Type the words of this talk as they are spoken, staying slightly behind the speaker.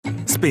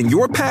spin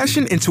your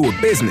passion into a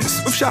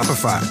business with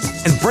Shopify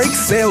and break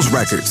sales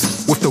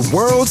records with the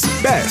world's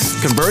best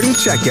converting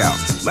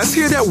checkout. Let's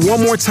hear that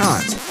one more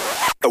time.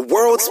 The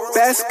world's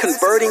best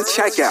converting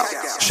checkout.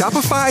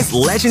 Shopify's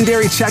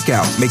legendary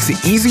checkout makes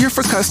it easier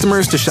for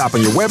customers to shop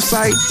on your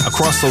website,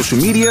 across social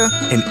media,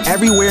 and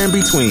everywhere in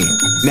between.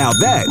 Now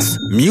that's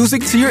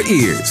music to your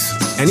ears.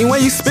 Any way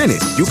you spin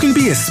it, you can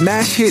be a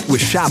smash hit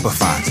with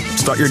Shopify.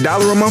 Start your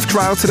 $1 a month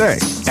trial today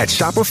at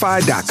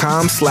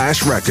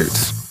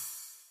shopify.com/records.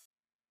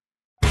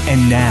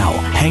 And now,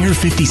 Hangar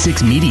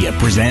 56 Media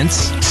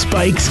presents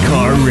Spike's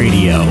Car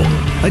Radio,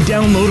 a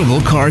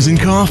downloadable cars and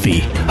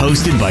coffee,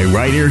 hosted by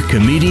writer,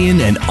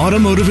 comedian, and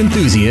automotive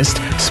enthusiast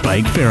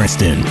Spike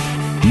Ferriston.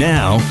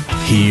 Now,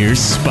 here's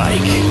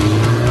Spike.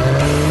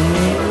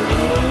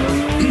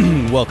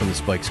 Welcome to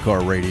Spike's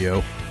Car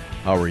Radio.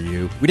 How are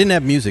you? We didn't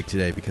have music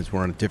today because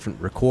we're on a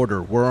different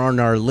recorder. We're on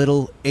our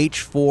little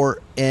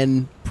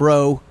H4N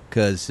Pro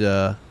because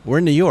we're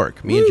in New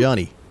York, me and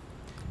Johnny.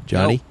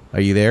 Johnny,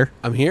 Are you there?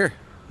 I'm here.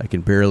 I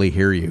can barely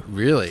hear you.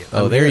 Really?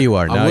 Oh, there you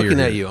are. Now I'm looking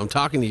you're at here. you. I'm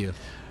talking to you.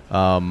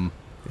 And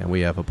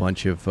we have a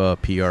bunch of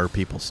PR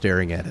people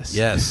staring at us.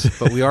 Yes,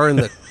 but we are in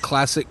the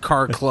Classic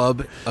Car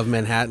Club of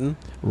Manhattan.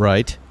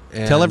 Right.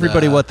 And, Tell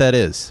everybody what that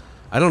is.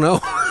 I don't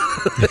know.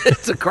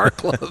 It's a car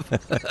club.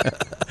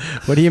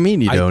 What do you mean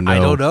you don't know? I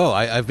don't know.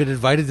 I've been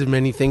invited to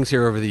many things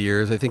here over the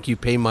years. I think you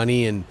pay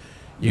money and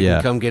you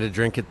can come get a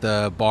drink at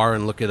the bar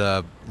and look at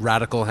a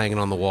radical hanging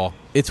on the wall.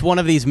 It's one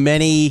of these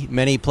many,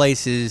 many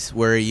places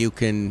where you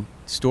can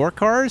store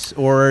cars,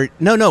 or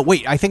no,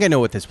 wait, I think I know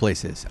what this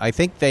place is. I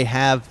think they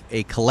have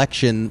a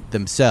collection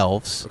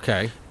themselves.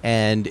 Okay.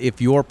 And if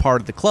you're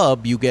part of the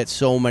club, you get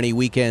so many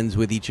weekends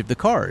with each of the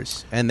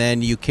cars, and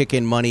then you kick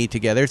in money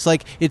together.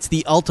 It's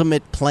the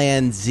ultimate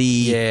Plan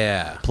Z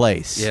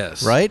place.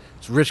 Yes. Right?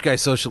 It's rich guy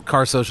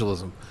car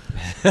socialism.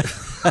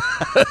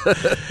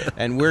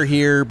 And we're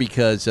here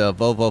because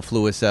Volvo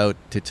flew us out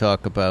to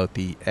talk about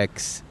the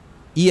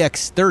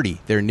EX30,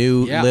 their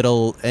new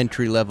little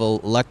entry-level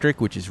electric,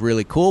 which is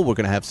really cool. We're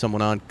going to have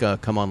someone on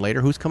come on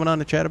later. Who's coming on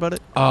to chat about it?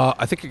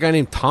 I think a guy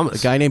named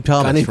Thomas. A guy named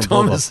Thomas from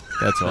Thomas. Volvo.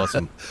 That's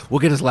awesome. We'll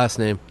get his last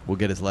name.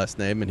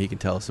 And he can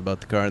tell us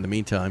about the car in the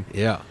meantime.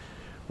 Yeah.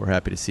 We're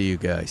happy to see you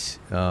guys.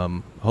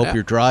 Hope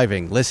you're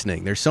driving,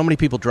 listening. There's so many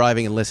people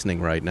driving and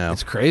listening right now.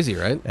 It's crazy,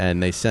 right?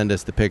 And they send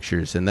us the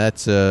pictures, and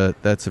that's a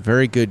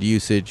very good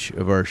usage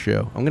of our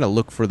show. I'm going to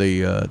look for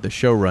the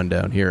show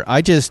rundown here.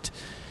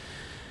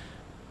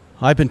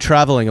 I've been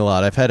traveling a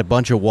lot. I've had a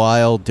bunch of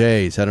wild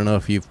days. I don't know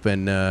if you've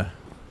been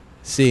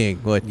seeing,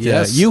 but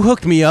you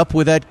hooked me up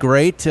with that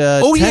great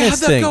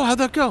tennis thing. How'd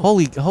that go?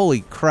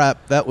 Holy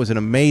crap, that was an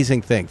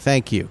amazing thing.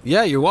 Thank you.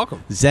 Yeah, you're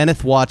welcome.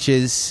 Zenith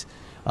watches,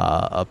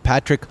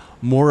 Patrick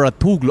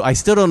Mouratoglou. I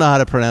still don't know how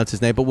to pronounce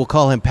his name, but we'll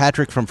call him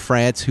Patrick from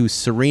France, who's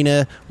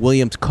Serena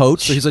Williams'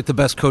 coach. So he's like the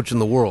best coach in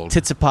the world.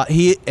 Did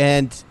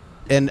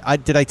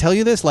I tell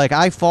you this? Like,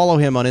 I follow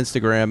him on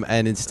Instagram,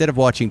 and instead of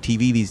watching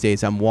TV these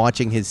days, I'm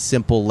watching his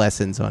simple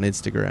lessons on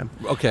Instagram.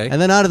 Okay. And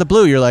then out of the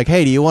blue, you're like,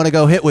 hey, do you want to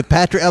go hit with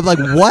Patrick? I'm like,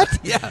 what?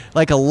 Yeah.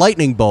 Like a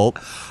lightning bolt.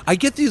 I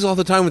get these all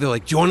the time where they're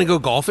like, do you want to go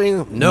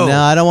golfing? No.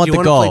 No, I don't want do you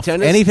the golf. Play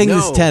tennis? Anything no.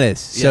 that's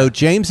tennis. Yeah. So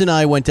James and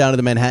I went down to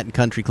the Manhattan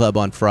Country Club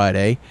on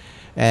Friday,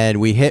 and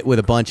we hit with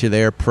a bunch of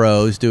their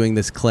pros doing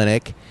this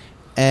clinic.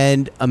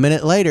 And a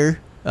minute later,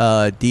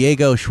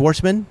 Diego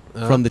Schwartzman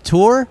from the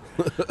tour,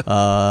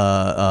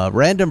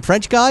 random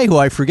French guy who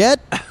I forget,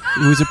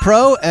 who's a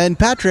pro, and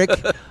Patrick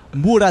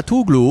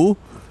Mouratoglou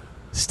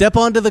step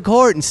onto the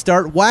court and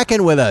start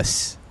whacking with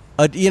us.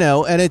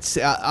 And it's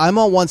I'm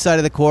on one side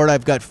of the court.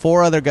 I've got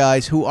four other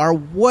guys who are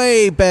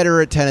way better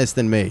at tennis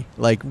than me.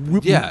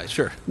 Yeah,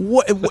 sure.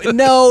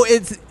 No,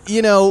 it's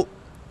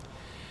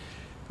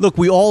look,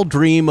 we all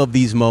dream of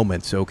these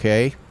moments,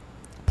 okay?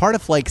 Part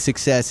of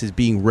success is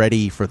being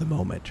ready for the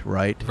moment,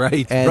 right?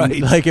 Right.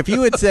 If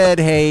you had said,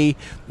 "Hey,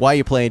 why are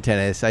you playing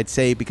tennis?" I'd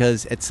say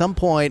because at some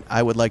point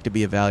I would like to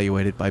be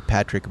evaluated by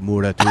Patrick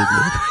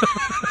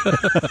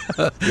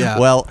Mouratoglou. Yeah.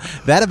 Well,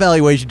 that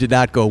evaluation did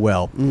not go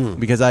well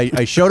because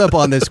I showed up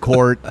on this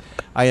court.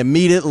 I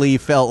immediately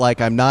felt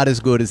like I'm not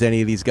as good as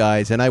any of these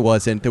guys, and I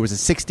wasn't. There was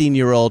a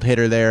 16-year-old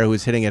hitter there who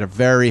was hitting at a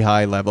very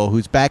high level,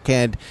 whose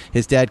backhand,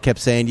 his dad kept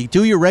saying, "You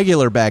do your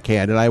regular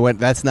backhand," and I went,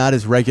 "That's not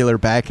his regular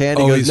backhand."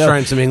 He goes, he's "No."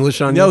 trying some English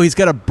on you? No, he's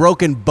got a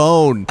broken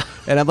bone.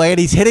 And I'm like, and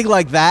he's hitting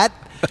like that?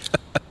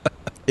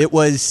 It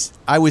was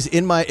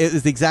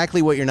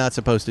exactly what you're not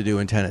supposed to do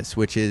in tennis,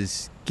 which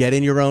is get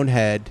in your own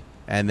head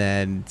and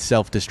then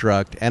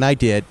self-destruct. And I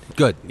did.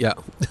 Good, yeah.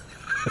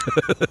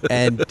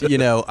 And,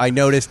 I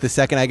noticed the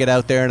second I get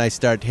out there and I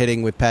start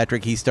hitting with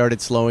Patrick, he started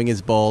slowing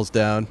his balls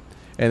down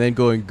and then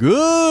going,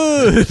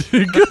 good,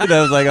 good.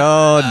 I was like,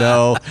 oh,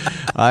 no,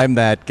 I'm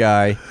that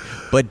guy.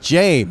 But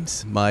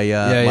James,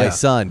 my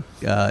son,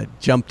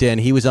 jumped in.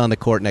 He was on the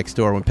court next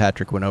door when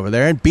Patrick went over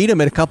there and beat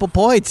him at a couple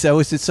points. I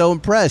was just so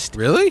impressed.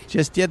 Really?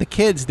 The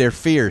kids, they're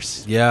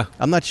fierce. Yeah.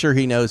 I'm not sure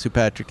he knows who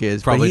Patrick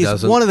is. Probably but he's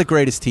doesn't. one of the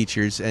greatest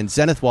teachers. And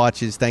Zenith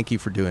Watches, thank you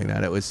for doing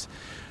that. It was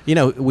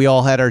We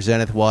all had our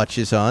Zenith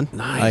watches on.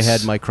 Nice. I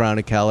had my Crown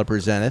and Caliber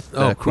Zenith.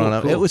 Cool.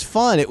 It was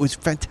fun. It was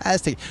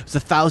fantastic. It was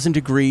 1,000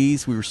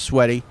 degrees. We were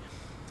sweaty.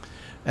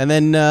 And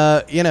then,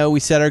 we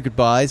said our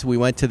goodbyes. We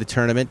went to the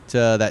tournament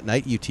that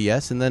night,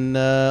 UTS, and then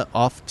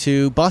off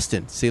to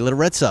Boston, see a little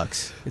Red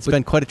Sox. It's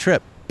been quite a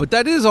trip. But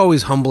that is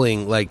always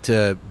humbling,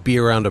 to be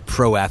around a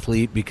pro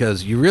athlete,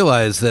 because you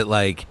realize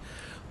that,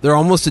 they're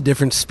almost a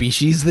different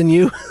species than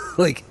you.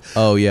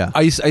 Oh, yeah.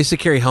 I used to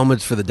carry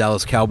helmets for the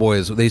Dallas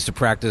Cowboys. They used to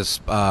practice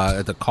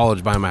at the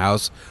college by my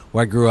house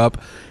where I grew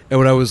up. And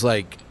when I was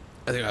I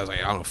think I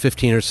was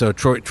 15 or so.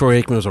 Troy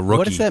Aikman was a rookie.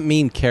 What does that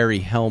mean, carry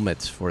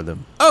helmets for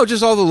them? Oh,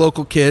 just all the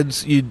local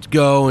kids. You'd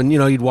go and,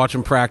 you'd watch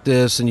them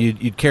practice, and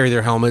you'd carry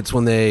their helmets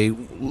when they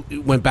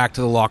went back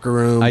to the locker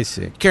room. I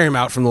see. Carry them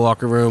out from the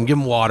locker room, give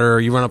them water,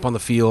 you run up on the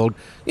field.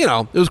 It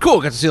was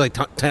cool. Got to see,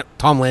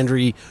 Tom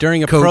Landry.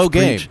 During a pro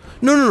game? Preach.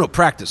 No,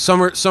 practice.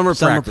 Summer practice. Summer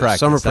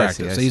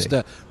practice. I used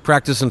to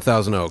practice in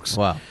Thousand Oaks.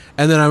 Wow.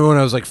 And then when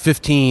I was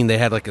 15, they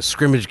had a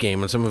scrimmage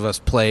game, and some of us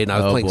played, and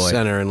I was playing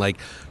center, and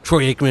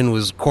Troy Aikman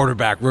was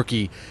quarterback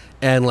rookie,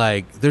 and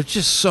they're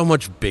just so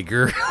much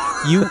bigger.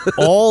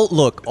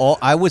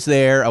 I was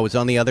there. I was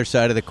on the other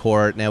side of the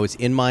court, and I was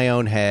in my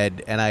own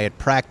head, and I had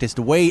practiced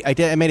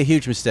I made a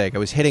huge mistake. I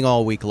was hitting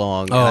all week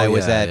long, and I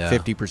was at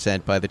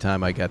 50% by the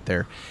time I got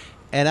there.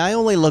 And I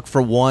only looked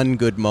for one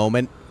good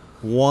moment,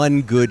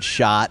 one good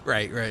shot.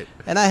 Right.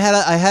 And I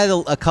had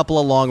a couple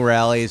of long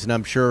rallies, and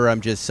I'm sure I'm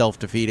just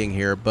self-defeating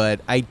here, but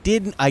I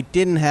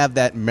didn't have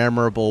that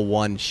memorable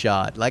one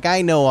shot.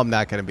 I know I'm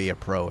not going to be a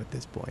pro at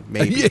this point.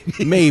 Maybe.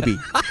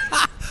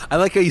 I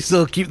like how you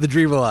still keep the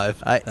dream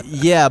alive.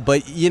 Yeah,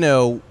 but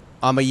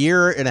I'm a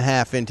year and a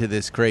half into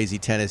this crazy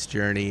tennis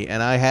journey,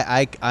 and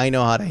I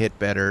know how to hit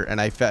better, and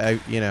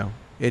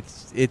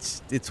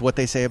it's what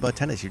they say about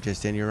tennis. You're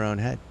just in your own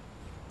head.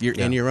 You're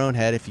in your own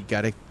head. If you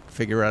got to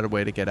figure out a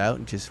way to get out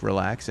and just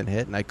relax and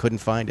hit, and I couldn't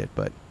find it,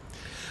 but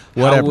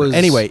whatever.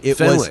 Anyway,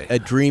 it was a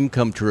dream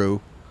come true.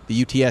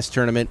 The UTS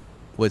tournament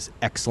was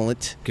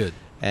excellent. Good.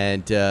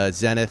 And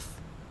Zenith,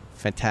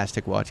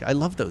 fantastic watch. I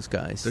love those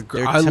guys. I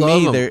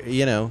love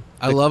them.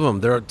 I love them.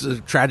 They're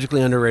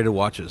tragically underrated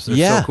watches.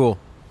 They're so cool.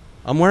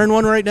 I'm wearing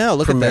one right now.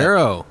 Look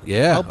Primero. at that.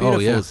 Yeah. How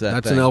beautiful is that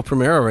That's thing? an El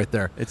Primero right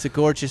there. It's a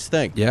gorgeous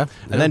thing. Yeah.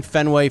 And then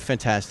Fenway,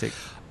 fantastic.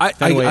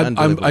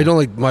 I don't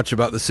like much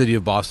about the city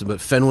of Boston,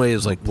 but Fenway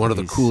is one of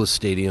the coolest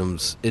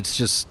stadiums. It's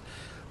just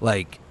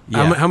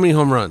how many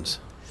home runs?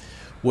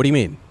 What do you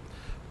mean?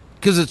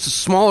 Because it's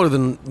smaller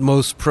than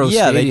most pro stadiums.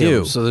 Yeah, they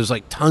do. So there's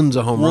tons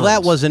of home runs. Well,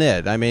 that wasn't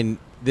it. I mean,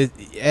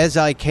 as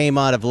I came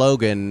out of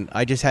Logan,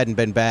 I just hadn't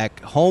been back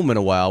home in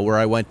a while, where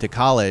I went to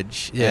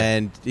college,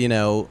 and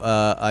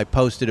I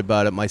posted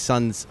about it. My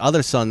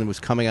other son was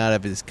coming out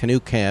of his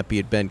canoe camp. He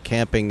had been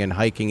camping and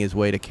hiking his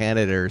way to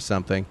Canada or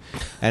something,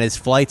 and his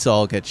flights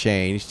all got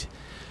changed.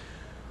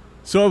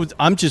 So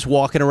I'm just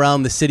walking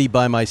around the city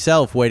by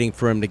myself, waiting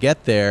for him to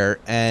get there,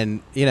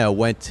 and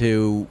went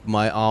to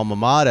my alma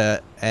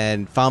mater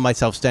and found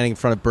myself standing in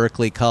front of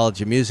Berklee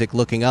College of Music,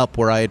 looking up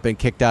where I had been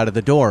kicked out of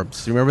the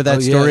dorms. Remember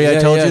that story I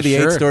told you, the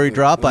 8-story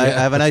drop? I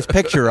have a nice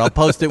picture. I'll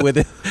post it with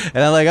it,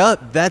 and I'm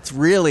like, that's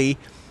really.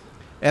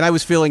 And I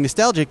was feeling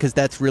nostalgic because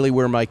that's really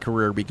where my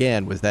career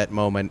began. Was that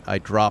moment I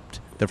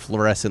dropped the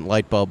fluorescent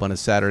light bulb on a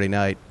Saturday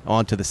night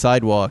onto the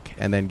sidewalk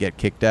and then get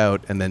kicked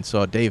out, and then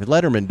saw David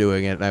Letterman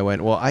doing it, and I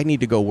went, well, I need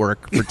to go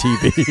work for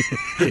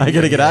TV. I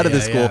got to get out of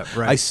this school. Yeah,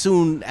 right. I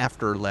soon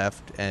after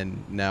left,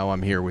 and now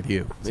I'm here with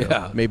you.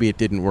 So maybe it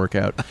didn't work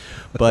out.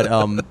 But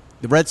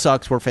the Red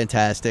Sox were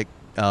fantastic.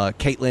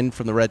 Caitlin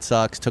from the Red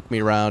Sox took me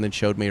around and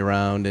showed me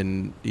around,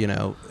 and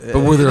But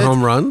were there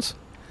home runs?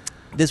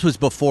 This was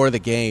before the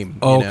game.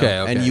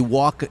 Okay. And you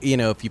walk,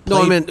 if you play.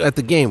 No, I meant at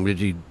the game. Did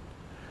you?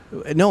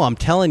 No, I'm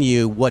telling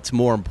you what's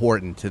more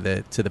important to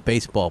the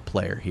baseball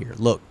player here.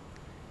 Look,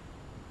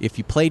 did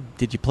you play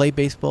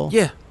baseball?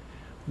 Yeah.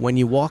 When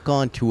you walk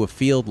onto a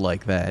field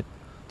like that,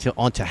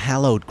 onto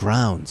hallowed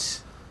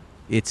grounds,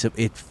 you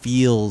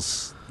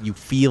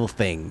feel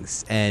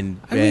things.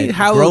 And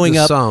growing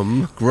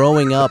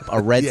up a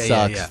Red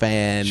Sox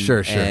fan,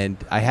 sure. And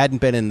I hadn't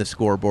been in the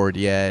scoreboard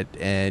yet,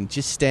 and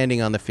just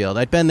standing on the field.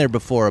 I'd been there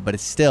before, but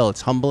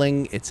it's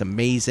humbling. It's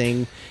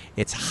amazing.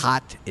 It's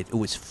hot. It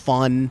was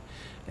fun.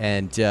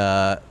 And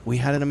we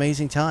had an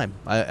amazing time.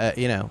 I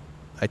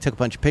took a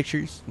bunch of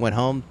pictures, went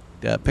home,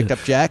 picked up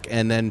Jack,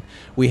 and then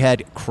we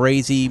had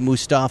crazy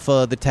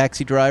Mustafa, the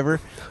taxi driver.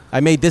 I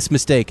made this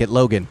mistake at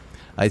Logan.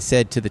 I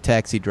said to the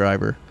taxi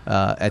driver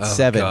at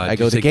 7, God. I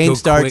go, the game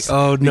starts.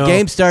 Oh, no. The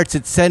game starts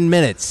at 10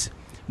 minutes.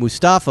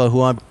 Mustafa,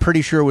 who I'm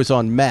pretty sure was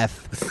on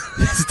meth,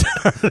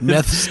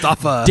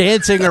 Mustafa,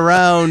 dancing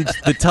around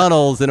the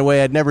tunnels in a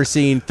way I'd never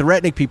seen,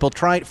 threatening people,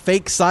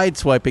 fake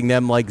sideswiping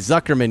them like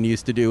Zuckerman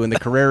used to do in the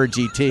Carrera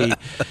GT.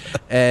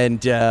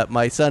 And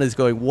my son is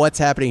going, what's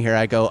happening here?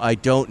 I go, I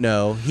don't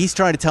know. He's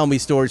trying to tell me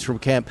stories from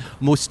camp.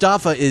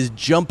 Mustafa is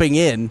jumping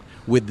in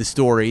with the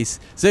stories,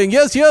 saying,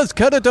 yes,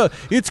 Canada,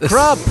 it's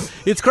crap.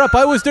 It's crap.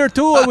 I was there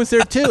too.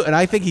 And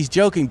I think he's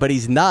joking, but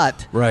he's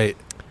not. Right.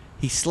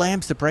 He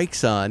slams the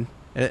brakes on,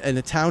 and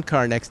the town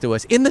car next to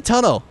us, in the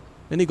tunnel,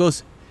 And he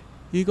goes,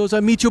 I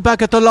meet you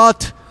back at the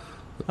lot.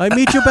 I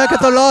meet you back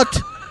at the lot.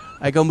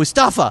 I go,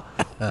 Mustafa,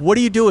 what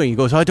are you doing? He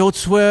goes, I don't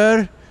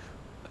swear,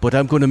 but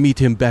I'm going to meet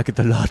him back at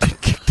the lot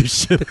and kick the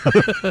shit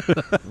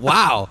out.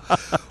 Wow.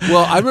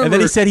 Well, I remember. And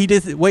then he said he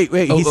did. Wait.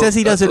 He says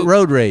he doesn't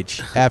road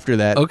rage after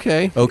that.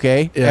 Okay.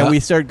 Yeah. And we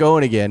start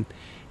going again.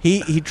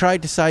 He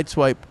tried to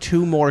sideswipe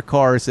 2 more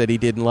cars that he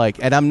didn't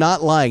like. And I'm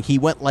not lying. He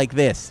went like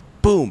this.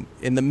 Boom.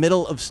 In the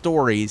middle of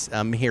stories,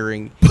 I'm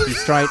hearing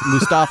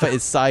Mustafa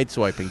is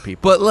sideswiping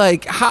people. But,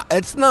 like,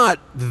 it's not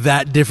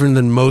that different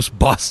than most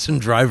Boston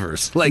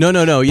drivers. Like,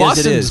 no. Yes,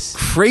 Boston's it is.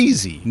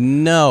 Crazy.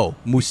 No.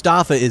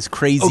 Mustafa is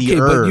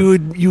crazier. Okay,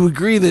 but you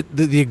agree that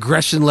the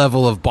aggression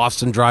level of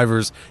Boston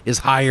drivers is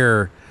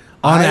higher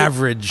on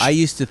average? I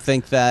used to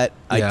think that.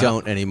 Yeah. I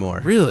don't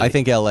anymore. Really? I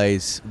think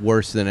LA's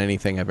worse than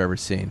anything I've ever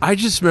seen. I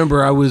just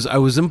remember I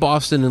was in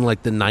Boston in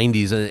like the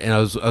 90s, and I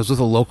was with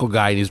a local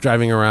guy, and he's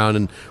driving around,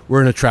 and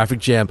we're in a traffic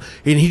jam,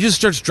 and he just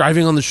starts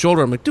driving on the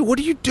shoulder. I'm like, dude, what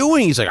are you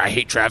doing? He's like, I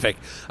hate traffic.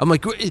 I'm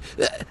like,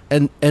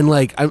 and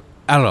like I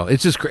don't know.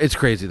 It's just it's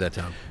crazy that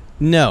town.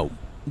 No,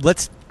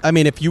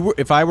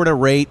 if I were to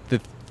rate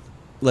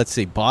let's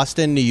see,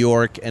 Boston, New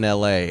York, and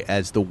LA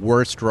as the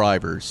worst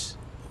drivers,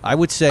 I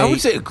would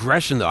say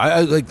aggression though.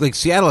 I like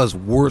Seattle has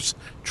worse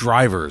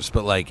drivers,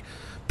 but like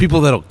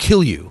people that'll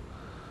kill you.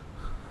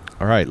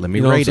 All right, let me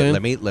rate it.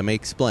 Let me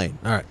explain.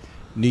 All right,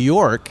 New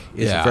York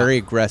is a very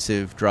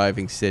aggressive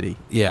driving city.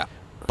 Yeah,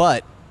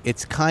 but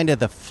it's kind of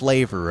the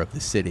flavor of the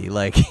city.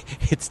 Like,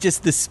 it's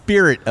just the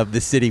spirit of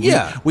the city.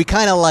 Yeah. We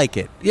kind of like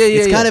it. Yeah,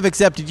 It's kind of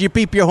accepted. You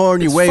beep your horn,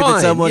 you wave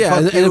at someone. Yeah,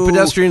 and the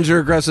pedestrians are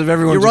aggressive.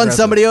 Everyone's You run aggressive.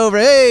 somebody over.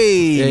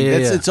 Hey!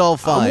 It's all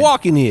fine. I'm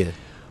walking here.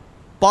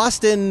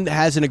 Boston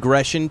has an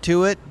aggression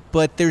to it,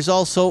 but there's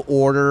also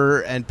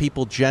order, and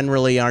people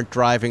generally aren't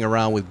driving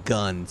around with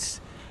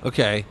guns.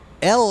 Okay.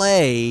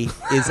 L.A.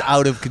 is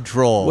out of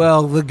control.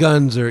 Well, the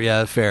guns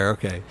are, fair,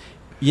 okay.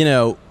 You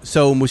know,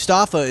 so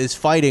Mustafa is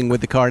fighting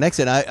with the car next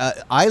to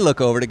it. I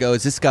look over to go,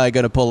 is this guy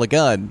going to pull a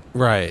gun?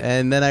 Right.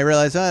 And then I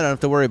realize, I don't have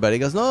to worry about it. He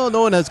goes, no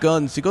one has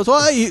guns. He goes,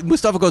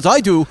 Mustafa goes,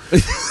 I do.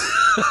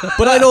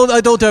 But I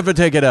don't ever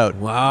take it out.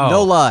 Wow.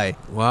 No lie.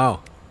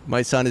 Wow.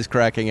 My son is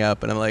cracking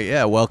up, and I'm like,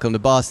 yeah, welcome to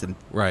Boston.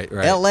 Right.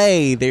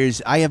 L.A.,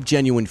 I have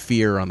genuine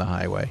fear on the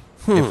highway.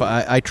 If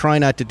I try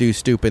not to do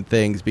stupid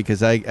things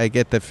because I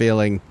get the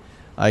feeling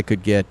I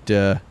could get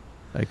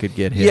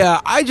hit.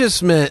 Yeah, I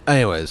just meant.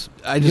 Anyways,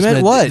 You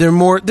meant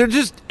what? They're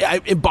just.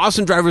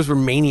 Boston drivers were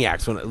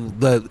maniacs. When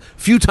the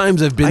few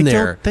times I've been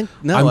there, I'm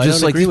I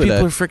just don't like, agree these with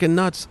people that. are freaking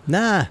nuts.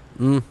 Nah,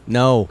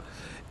 no.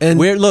 And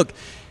Look,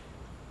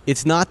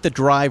 it's not the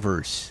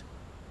drivers.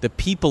 The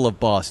people of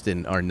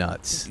Boston are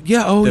nuts.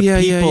 Yeah. Oh, the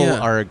yeah. people Yeah.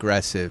 are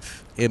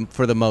aggressive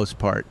for the most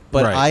part.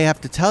 But Right. I have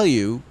to tell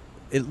you,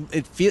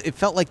 it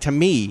felt like to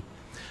me.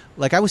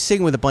 Like, I was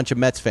sitting with a bunch of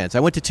Mets fans. I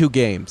went to 2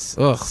 games.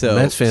 Ugh, so,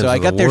 Mets fans so I are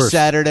got the there worst.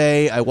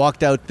 Saturday. I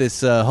walked out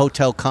this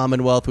Hotel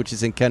Commonwealth, which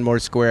is in Kenmore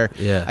Square.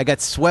 Yeah. I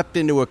got swept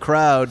into a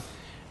crowd,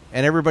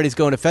 and everybody's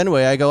going to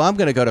Fenway. I go, I'm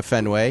going to go to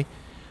Fenway.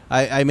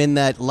 I'm in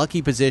that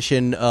lucky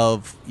position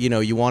of,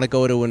 you want to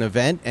go to an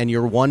event, and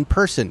you're one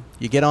person.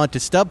 You get onto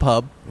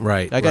StubHub.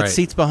 Right. I got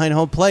seats behind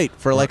home plate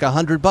for like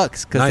 $100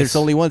 because there's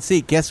only one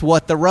seat. Guess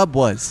what the rub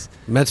was?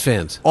 Mets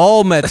fans.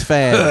 All Mets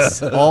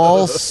fans.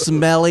 All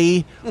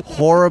smelly,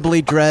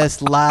 horribly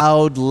dressed,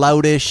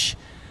 loutish,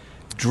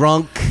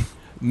 drunk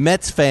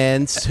Mets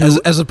fans.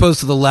 As opposed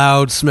to the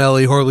loud,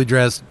 smelly, horribly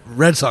dressed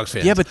Red Sox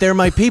fans. Yeah, but they're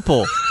my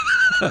people.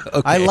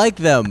 Okay. I like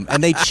them,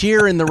 and they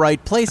cheer in the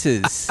right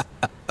places.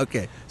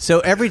 Okay. So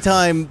every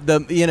time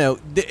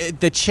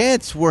the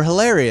chants were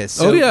hilarious.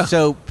 So, Oh, yeah.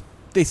 So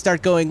they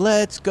start going,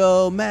 "Let's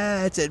go,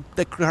 Mets!" And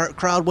the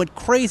crowd went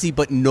crazy,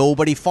 but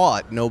nobody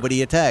fought,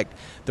 nobody attacked.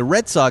 The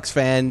Red Sox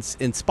fans,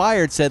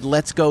 inspired, said,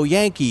 "Let's go,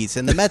 Yankees!"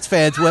 And the Mets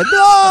fans went,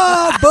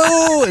 "No,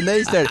 boo!" And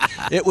they started.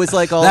 It was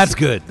like all. That's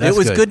good. It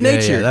was good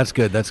natured. Yeah, that's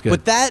good. That's good.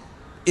 But that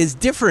is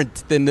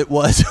different than it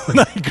was when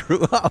I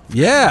grew up.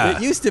 Yeah.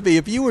 It used to be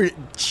if you were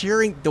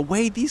cheering the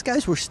way these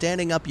guys were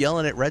standing up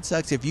yelling at Red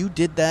Sox, if you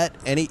did that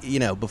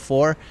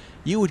before,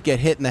 you would get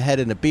hit in the head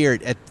and the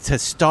beard to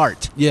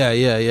start.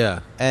 Yeah.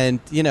 And,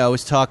 I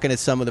was talking to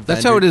some of the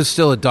vendors. That's how it is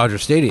still at Dodger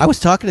Stadium. I was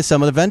talking to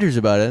some of the vendors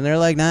about it, and they're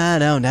like,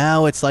 no,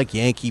 now it's like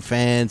Yankee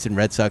fans and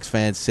Red Sox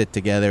fans sit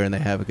together and they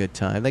have a good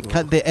time.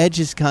 The edge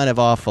is kind of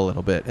off a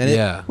little bit.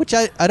 And which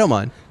I don't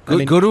mind.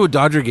 Go to a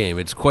Dodger game.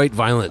 It's quite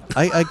violent.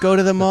 I go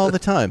to them all the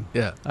time.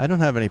 Yeah. I don't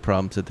have any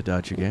problems at the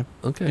Dodger game.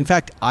 Okay. In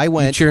fact, I You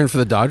went. cheering for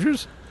the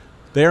Dodgers?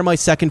 They're my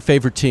second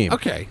favorite team.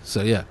 Okay.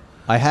 So, yeah.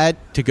 I had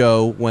to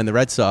go when the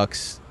Red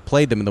Sox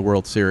played them in the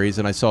World Series,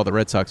 and I saw the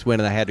Red Sox win,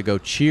 and I had to go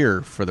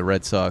cheer for the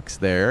Red Sox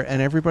there,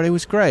 and everybody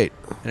was great,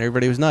 and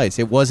everybody was nice.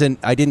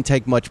 I didn't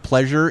take much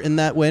pleasure in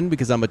that win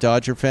because I'm a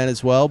Dodger fan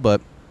as well,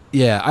 but...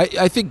 Yeah,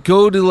 I think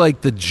go to,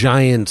 like, the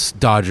Giants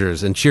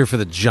Dodgers and cheer for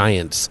the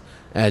Giants,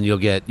 and you'll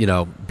get,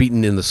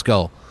 beaten in the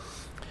skull.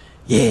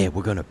 Yeah,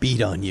 we're going to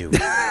beat on you.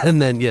 And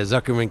then,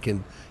 Zuckerman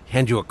can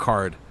hand you a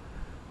card.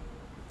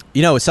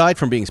 Aside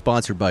from being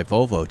sponsored by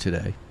Volvo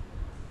today,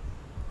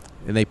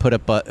 and they put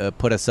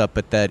us up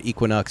at that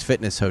Equinox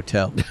Fitness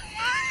Hotel.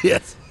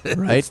 Yes,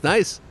 right. It's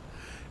nice.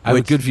 I have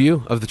a good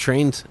view of the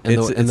trains. And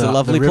it's a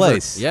lovely the river.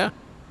 place. Yeah.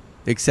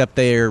 Except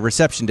their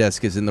reception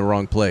desk is in the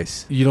wrong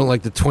place. You don't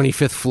like the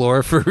 25th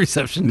floor for a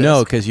reception desk?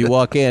 No, because you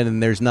walk in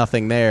and there's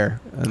nothing there,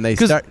 and they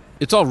start.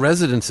 It's all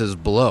residences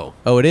below.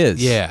 Oh, it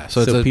is. Yeah,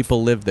 so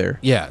people live there.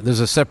 Yeah, there's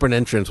a separate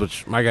entrance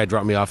which my guy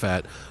dropped me off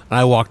at, and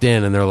I walked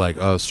in and they're like,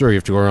 "Oh, sir, you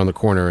have to go around the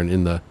corner and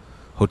in the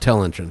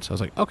hotel entrance." I was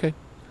like, "Okay."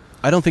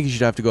 I don't think you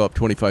should have to go up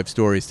 25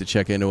 stories to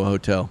check into a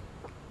hotel.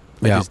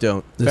 I just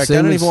don't. In fact, I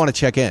same don't as- even want to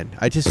check in.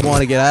 I just want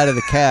to get out of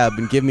the cab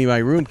and give me my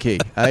room key.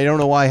 I don't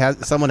know why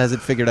someone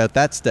hasn't figured out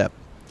that step.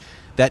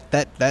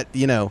 That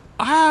you know,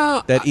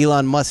 that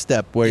Elon Musk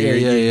step where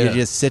you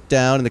just sit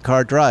down and the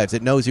car drives.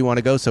 It knows you want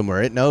to go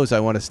somewhere. It knows I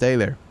want to stay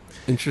there.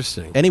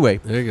 Interesting. Anyway,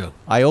 there you go.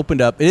 I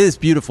opened up. It is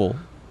beautiful.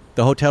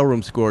 The hotel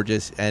room's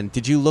gorgeous. And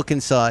did you look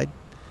inside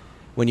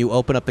when you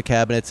open up the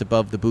cabinets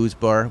above the booze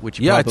bar? Which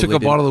you I probably took a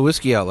didn't? bottle of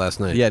whiskey out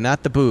last night. Yeah,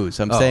 not the booze.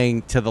 I'm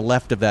saying to the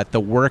left of that, the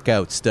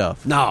workout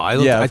stuff. No,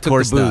 I took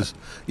course the booze.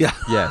 not. Yeah.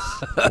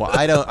 Yes. Well,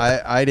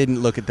 I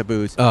didn't look at the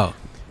booze. Oh,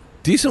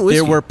 decent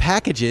whiskey. There were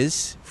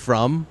packages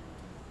from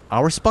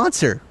our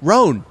sponsor,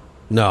 Roan.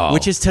 No.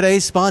 Which is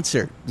today's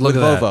sponsor. Look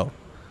with at that. Volvo.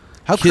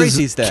 How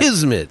crazy is that?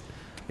 Kismet.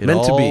 It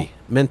Meant to all be.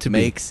 Meant to be.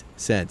 Makes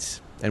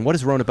sense. And what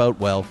is Roan about?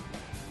 Well,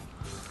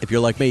 if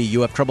you're like me,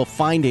 you have trouble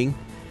finding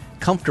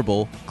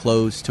comfortable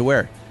clothes to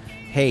wear.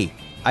 Hey,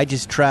 I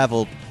just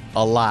traveled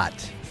a lot.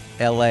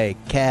 L.A.,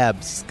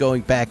 cabs,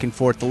 going back and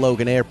forth to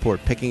Logan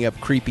Airport, picking up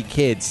creepy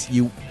kids.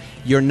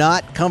 You're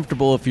not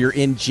comfortable if you're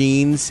in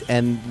jeans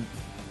and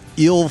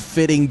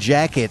ill-fitting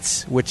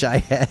jackets, which I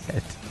had.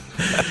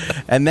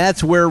 And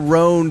that's where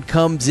Roan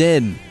comes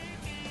in.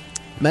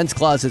 Men's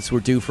closets were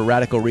due for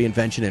radical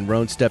reinvention, and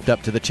Roan stepped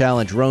up to the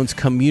challenge. Roan's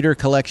commuter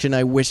collection,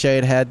 I wish I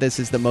had had this,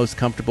 is the most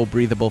comfortable,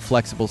 breathable,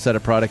 flexible set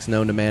of products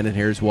known to man, and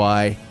here's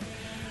why.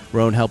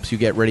 Roan helps you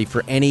get ready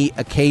for any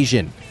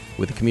occasion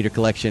with the commuter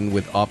collection,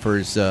 with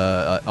offers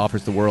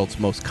the world's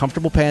most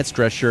comfortable pants,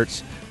 dress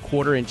shirts,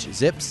 quarter-inch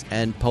zips,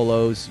 and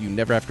polos. You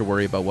never have to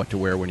worry about what to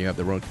wear when you have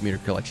the Roan commuter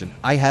collection.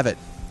 I have it.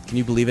 Can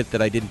you believe it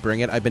that I didn't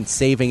bring it? I've been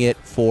saving it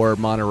for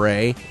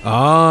Monterey.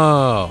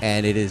 Oh.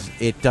 And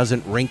it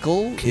doesn't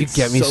wrinkle. Can you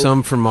get me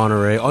some from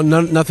Monterey? Oh,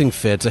 nothing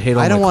fits. I hate all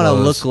my I don't want to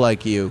look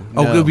like you.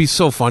 Oh, No. it would be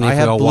so funny if I they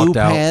have all blue walked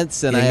out.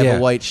 pants and Yeah, I have yeah.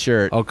 a white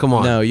shirt. Oh, come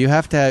on. No, you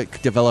have to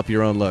develop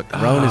your own look.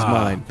 Roan is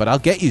mine, but I'll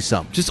get you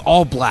some. Just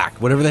all black.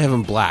 Whatever they have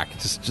in black.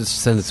 Just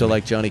send it to So me.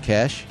 like Johnny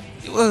Cash?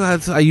 Well,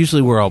 I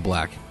usually wear all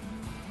black.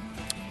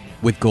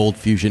 With Gold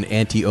Fusion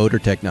anti-odor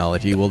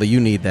technology. Well, you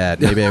need that.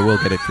 Maybe I will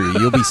get it for you.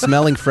 You'll be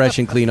smelling fresh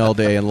and clean all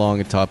day and long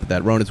on top of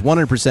that. Roan is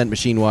 100%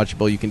 machine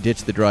washable. You can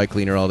ditch the dry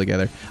cleaner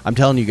altogether. I'm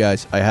telling you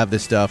guys, I have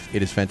this stuff.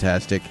 It is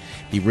fantastic.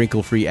 The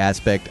wrinkle-free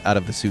aspect out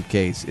of the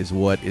suitcase is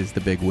what is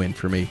the big win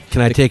for me.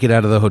 Can I take it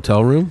out of the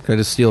hotel room? Can I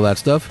just steal that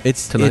stuff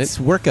tonight?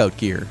 It's workout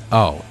gear.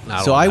 Oh.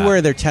 So I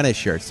wear their tennis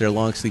shirts, their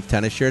long sleeve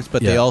tennis shirts,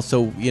 but they Yeah.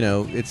 also,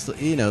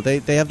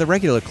 they have the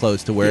regular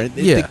clothes to wear.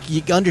 Yeah.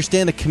 You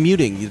understand the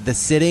commuting, the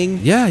sitting.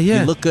 Yeah.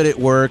 You look good at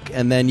work,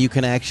 and then you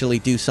can actually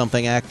do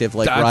something active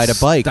like ride a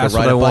bike or that's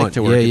ride what a I bike want.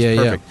 to work. Yeah, It's yeah,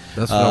 perfect. yeah.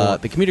 That's what I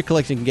want. The commuter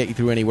collection can get you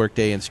through any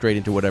workday and straight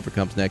into whatever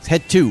comes next.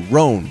 Head to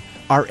Roan,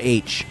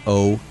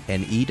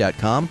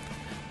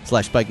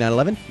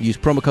 RHONE.com/Spike911. Use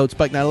promo code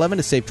Spike911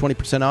 to save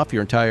 20% off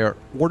your entire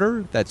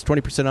order. That's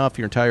 20% off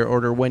your entire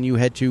order when you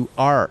head to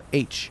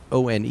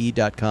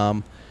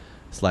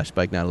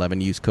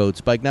RHONE.com/Spike911. Use code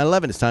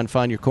Spike911. It's time to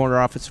find your corner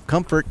office of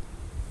comfort.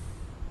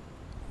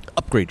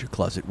 Upgrade your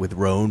closet with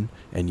Roan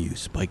and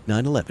use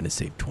Spike911 to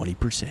save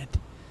 20%.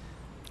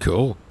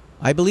 Cool.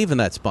 I believe in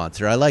that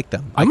sponsor. I like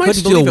them. I might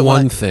couldn't believe steal it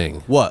one when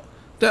thing. What?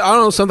 I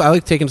don't know, something. I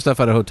like taking stuff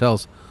out of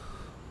hotels.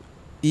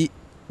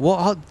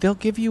 Well, they'll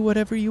give you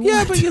whatever you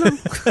Yeah,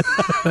 want.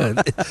 but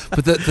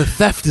but the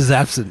theft is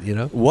absent, you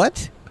know?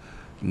 What?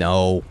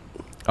 No.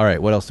 All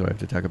right, what else do I have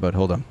to talk about?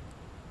 Hold on.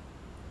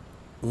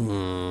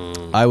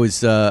 I was.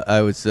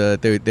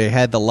 They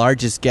had the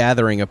largest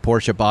gathering of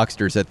Porsche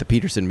Boxsters at the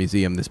Peterson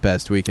Museum this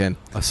past weekend,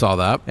 I saw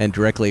that. and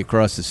directly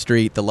across the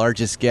street, the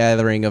largest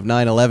gathering of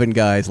 911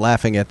 guys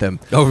laughing at them.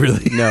 Oh,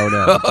 really? No,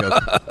 I'm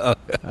joking.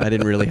 I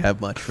didn't really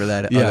have much for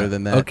that other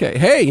than that. Okay.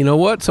 Hey, you know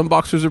what? Some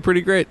boxers are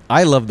pretty great.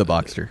 I love the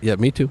Boxster. Yeah,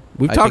 me too.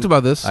 We've I talked think-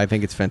 about this. I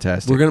think it's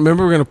fantastic. We're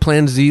gonna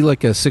plan Z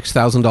like a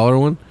 $6,000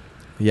 one.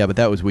 Yeah, but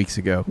that was weeks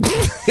ago.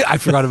 I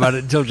forgot about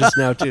it until just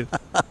now too.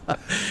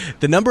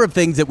 The number of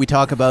things that we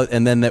talk about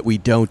and then that we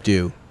don't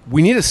do.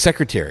 We need a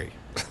secretary.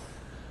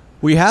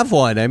 We have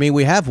one. I mean,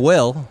 we have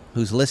Will,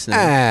 who's listening.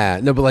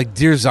 No, but like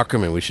Dear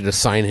Zuckerman, we should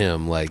assign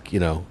him like,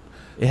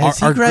 Has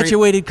he our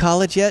graduated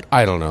college yet?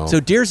 I don't know. So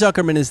Dear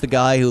Zuckerman is the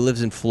guy who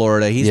lives in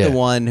Florida. He's Yeah. the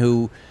one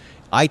who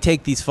I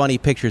take these funny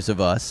pictures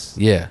of us.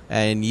 Yeah.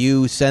 And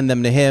you send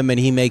them to him, and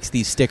he makes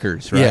these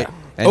stickers, right? Yeah.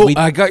 And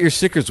I got your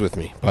stickers with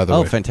me, by the way.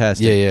 Oh,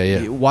 fantastic.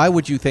 Yeah. Why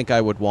would you think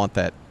I would want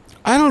that?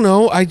 I don't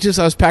know. I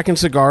was packing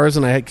cigars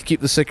and I had to keep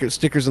the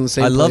stickers in the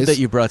same I place. love that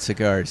you brought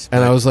cigars.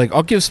 And I was like,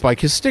 I'll give Spike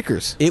his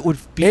stickers. It would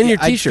be And your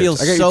I'd t-shirts. feel I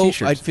got your so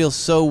t-shirts. I'd feel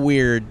so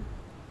weird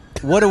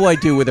What do I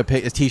do with a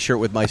T-shirt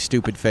with my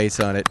stupid face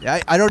on it?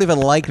 I don't even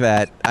like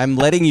that. I'm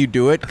letting you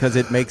do it because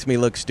it makes me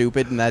look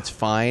stupid, and that's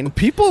fine.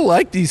 People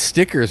like these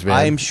stickers, man.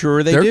 I'm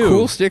sure They're do.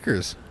 cool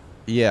stickers.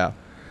 Yeah.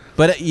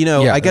 But,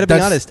 I got to be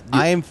honest.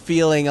 I am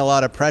feeling a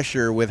lot of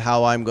pressure with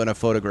how I'm going to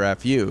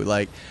photograph you.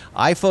 Like,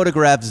 I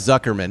photographed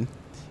Zuckerman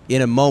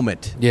in a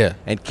moment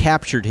and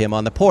captured him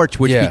on the porch,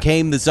 which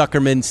became the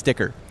Zuckerman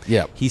sticker.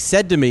 Yeah. He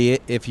said to me,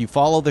 if you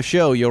follow the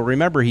show, you'll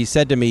remember he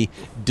said to me,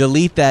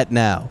 delete that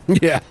now.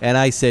 Yeah. And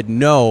I said,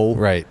 no.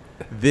 Right.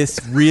 This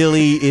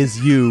really is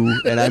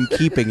you, and I'm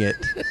keeping it.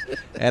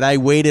 And I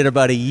waited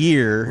about a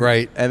year.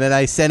 Right. And then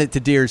I sent it to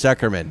Dear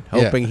Zuckerman,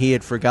 hoping he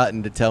had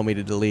forgotten to tell me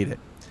to delete it.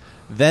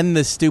 Then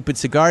the stupid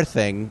cigar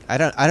thing, I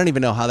don't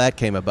even know how that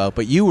came about,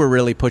 but you were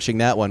really pushing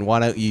that one. Why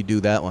don't you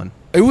do that one?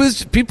 It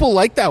was, people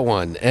like that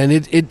one. And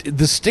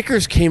the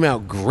stickers came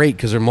out great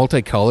because they're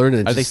multicolored.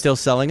 And Are they still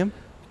selling them?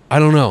 I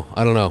don't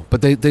know.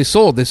 But they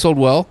sold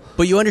well.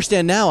 But you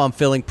understand now I'm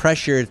feeling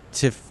pressure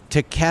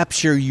to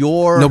capture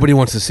your... Nobody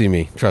wants to see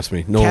me. Trust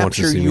me. No one wants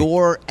to see me. Capture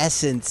your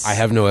essence. I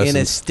have no essence.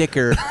 In a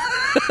sticker.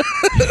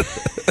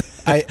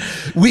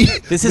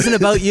 This isn't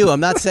about you.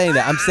 I'm not saying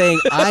that. I'm saying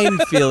I'm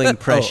feeling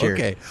pressure.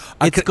 Okay.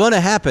 It's going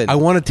to happen. I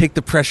want to take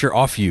the pressure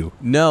off you.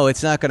 No,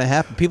 it's not going to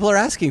happen. People are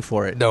asking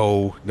for it.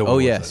 No. Oh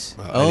yes.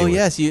 Anyway.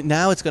 Yes.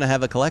 Now it's going to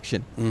have a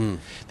collection.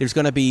 There's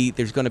going to be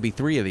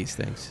 3 of these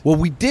things. Well,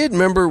 we did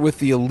remember with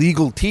the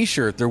illegal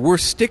T-shirt there were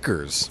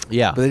stickers.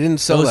 Yeah, but they didn't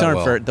sell that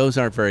well. Those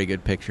aren't very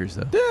good pictures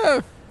though.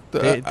 Yeah.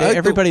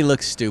 Everybody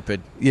looks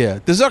stupid. Yeah,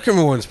 the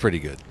Zuckerman one's pretty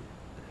good.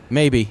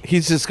 Maybe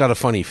he's just got a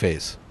funny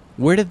face.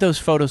 Where did those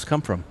photos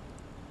come from?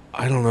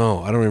 I don't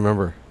know. I don't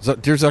remember.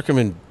 Dear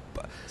Zuckerman.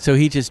 So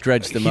he just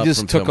dredged them up. He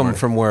just took them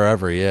from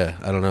wherever. Yeah,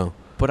 I don't know.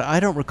 But I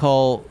don't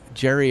recall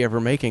Jerry ever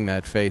making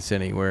that face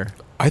anywhere.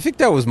 I think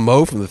that was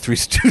Mo from the Three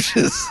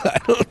Stooges. I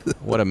don't know.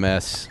 What a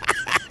mess.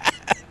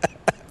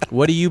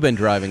 What have you been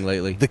driving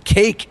lately? The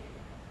cake.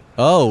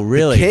 Oh,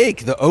 really? The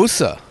cake, the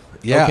Osa.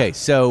 Yeah. Okay,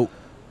 so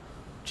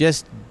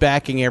just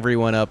backing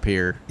everyone up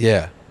here.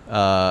 Yeah.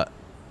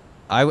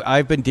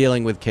 I've been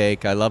dealing with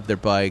Cake. I love their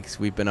bikes.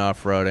 We've been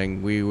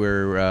off-roading. We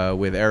were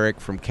with Eric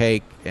from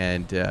Cake,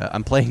 and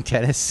I'm playing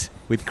tennis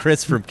with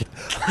Chris from Cake.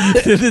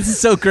 This is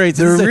so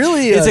crazy.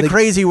 It's a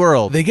crazy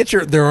world. They get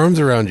their arms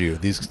around you,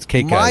 these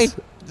Cake guys.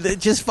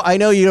 I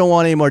know you don't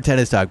want any more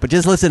tennis talk, but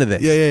just listen to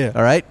this. Yeah.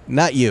 All right?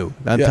 Not you.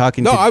 I'm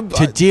talking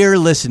to dear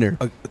listener.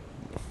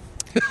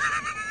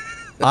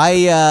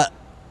 My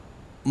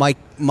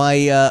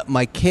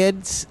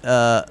kid's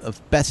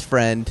best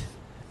friend,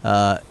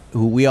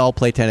 who we all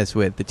play tennis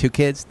with, the 2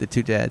 kids, the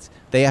 2 dads,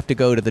 they have to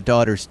go to the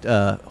daughter's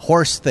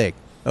horse thing,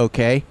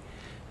 okay?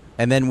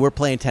 And then we're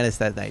playing tennis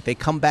that night. They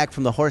come back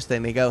from the horse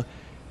thing. They go,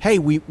 hey,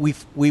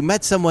 we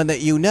met someone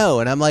that you know.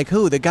 And I'm like,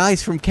 who? The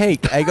guys from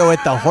Cake. I go,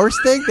 at the horse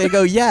thing? They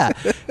go, yeah.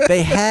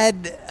 They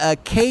had a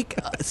Cake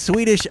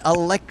Swedish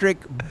electric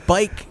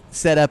bike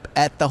set up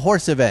at the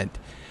horse event.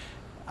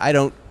 I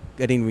didn't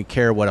even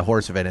care what a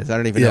horse event is. I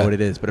don't even know what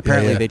it is, but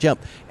apparently they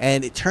jump.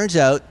 And it turns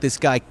out this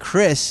guy,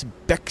 Chris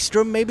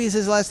Bäckström, maybe is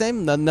his last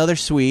name, another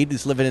Swede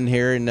who's living in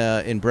here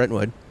in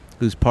Brentwood,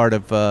 who's part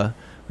of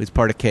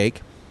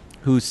Cake,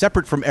 who's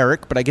separate from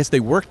Eric, but I guess they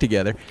work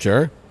together.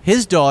 Sure.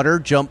 His daughter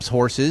jumps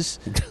horses.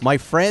 My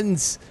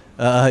friend's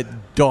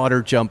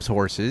daughter jumps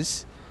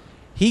horses.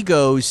 He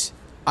goes,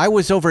 I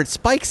was over at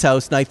Spike's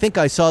house, and I think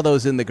I saw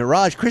those in the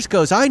garage. Chris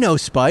goes, I know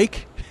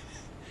Spike.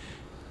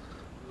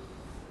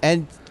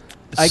 And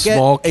I get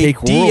a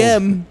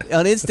DM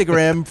on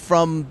Instagram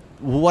from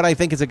what I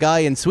think is a guy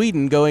in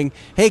Sweden going,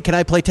 hey, can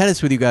I play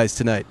tennis with you guys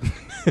tonight?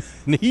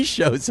 And he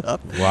shows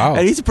up. Wow.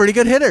 And he's a pretty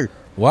good hitter.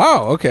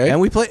 Wow, okay.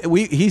 And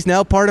he's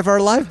now part of our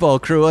live ball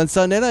crew on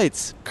Sunday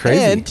nights.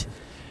 Crazy. And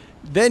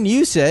then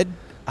you said,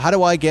 how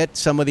do I get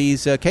some of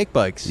these Cake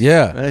bikes?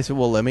 Yeah. And I said,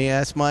 well, let me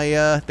ask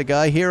the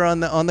guy here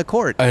on the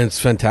court. And it's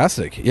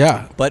fantastic.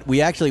 Yeah. But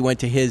we actually went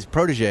to his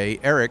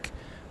protege, Eric,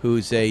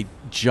 who's a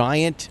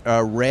giant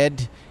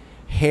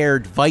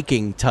red-haired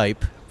Viking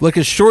type. Like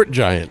a short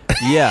giant.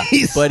 Yeah.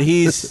 But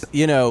he's,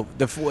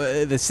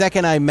 the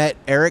second I met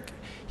Eric,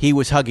 he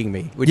was hugging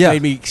me, which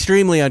made me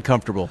extremely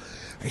uncomfortable.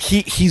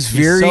 He's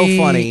very so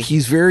funny.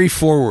 He's very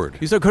forward.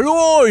 He's like,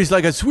 hello. He's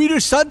like a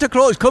Swedish Santa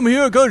Claus. Come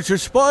here, go to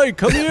Spike.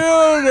 Come here.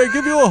 I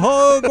give you a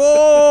hug.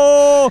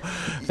 Oh,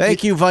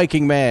 thank you,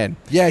 Viking man.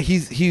 Yeah,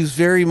 he's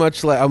very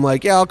much like, I'm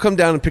like, yeah, I'll come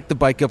down and pick the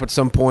bike up at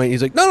some point.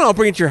 He's like, no, I'll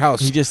bring it to your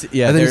house. And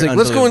then he's like,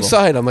 let's go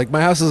inside. I'm like,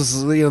 my house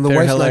is, the they're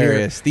wife's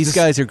hilarious. not here. These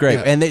guys are great,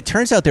 yeah. and it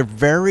turns out they're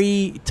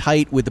very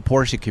tight with the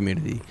Porsche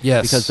community.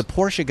 Yes, because the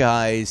Porsche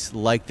guys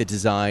like the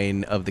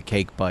design of the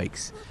Cake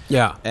bikes.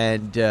 Yeah,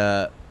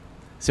 and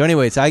So,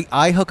 anyways,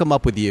 I hook them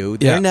up with you.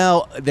 They're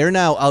now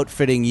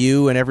outfitting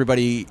you and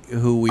everybody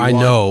who we want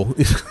know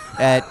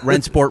at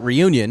Rennsport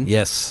Reunion.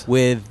 Yes,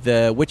 with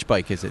which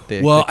bike is it?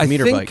 The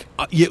commuter bike.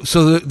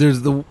 So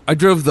there's I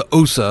drove the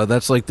Osa.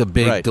 That's like the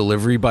big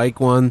delivery bike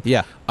one.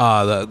 Yeah.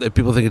 The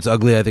people think it's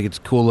ugly. I think it's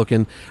cool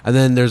looking. And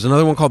then there's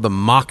another one called the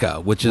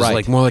Maka, which is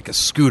like more like a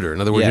scooter. In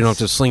other words, you don't have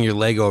to sling your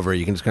leg over it.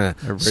 You can just kind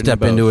of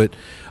step into it.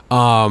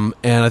 And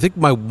I think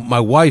my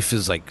wife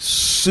is like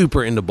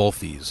super into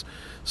both these.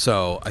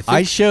 So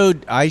I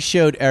showed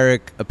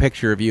Eric a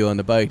picture of you on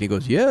the bike. And he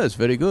goes, "Yeah, it's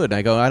very good." And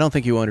I go, "I don't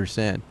think you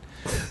understand.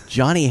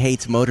 Jonny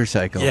hates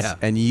motorcycles,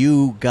 and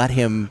you got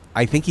him.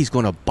 I think he's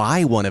going to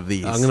buy one of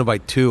these. I'm going to buy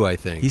two. I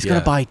think he's going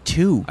to buy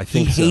two. I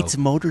think he hates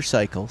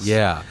motorcycles.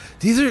 Yeah,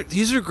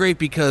 these are great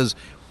because."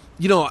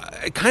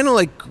 Kind of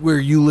like where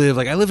you live.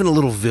 Like I live in a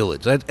little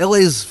village.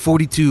 LA's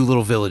 42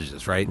 little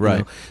villages, right? Right.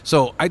 You know?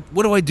 So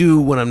what do I do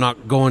when I'm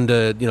not going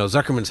to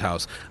Zuckerman's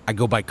house? I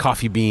go buy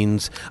coffee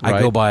beans. I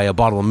go buy a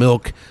bottle of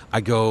milk. I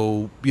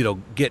go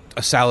get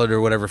a salad or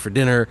whatever for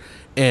dinner.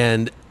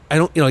 And I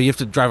don't you have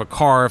to drive a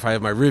car. If I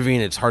have my Rivian,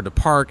 it's hard to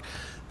park.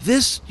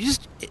 This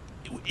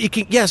it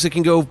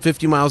can go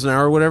 50 miles an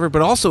hour or whatever,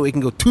 but also it can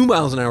go 2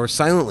 miles an hour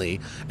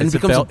silently, and it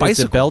becomes a bicycle. It's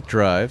a belt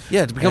drive.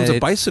 Yeah, it becomes a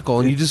bicycle,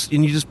 and you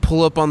just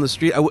pull up on the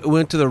street. I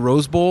went to the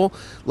Rose Bowl,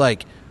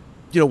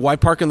 why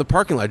park in the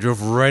parking lot? I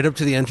drove right up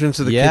to the entrance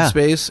of the kid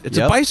space. It's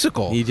a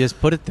bicycle. You just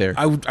put it there.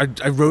 I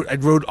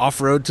rode off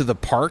road to the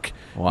park.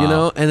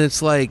 Wow. And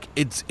it's like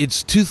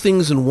it's two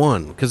things in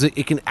one because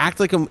it can act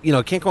like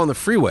it can't go on the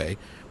freeway,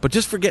 but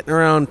just for getting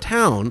around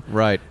town,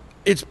 right?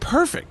 It's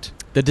perfect.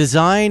 The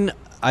design.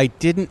 I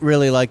didn't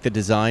really like the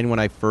design when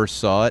I first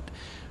saw it,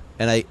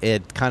 and I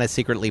had kind of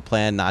secretly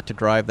planned not to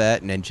drive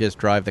that and then just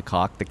drive the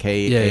Cock, the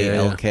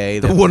K-A-L-K.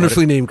 The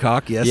wonderfully named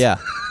Cock, yes. Yeah.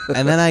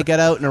 And then I got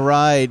out in a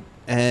ride,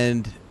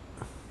 and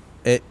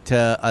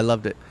I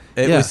loved it.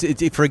 It was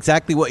for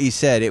exactly what you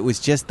said. It was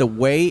just the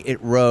way it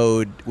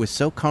rode was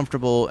so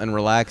comfortable and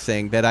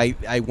relaxing that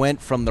I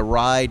went from the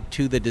ride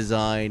to the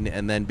design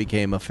and then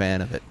became a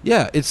fan of it.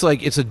 Yeah, it's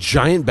like it's a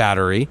giant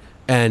battery.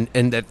 And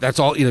that's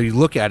all, you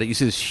look at it, you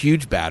see this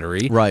huge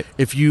battery. Right.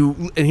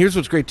 And here's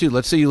what's great, too.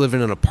 Let's say you live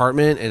in an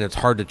apartment and it's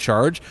hard to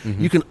charge.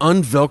 Mm-hmm. You can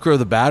un-Velcro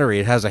the battery.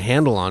 It has a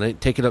handle on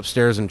it. Take it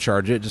upstairs and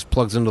charge it. It just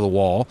plugs into the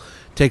wall.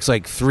 Takes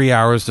like 3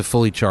 hours to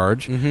fully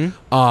charge.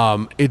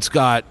 Mm-hmm. It's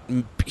got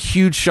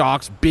huge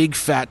shocks, big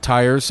fat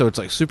tires, so it's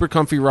like super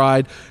comfy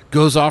ride.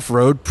 Goes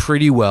off-road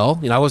pretty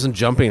well. I wasn't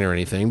jumping or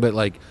anything, but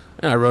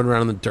I rode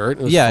around in the dirt.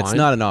 It was fine. It's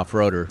not an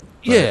off-roader.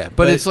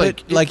 But it's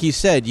like you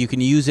said, you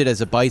can use it as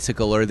a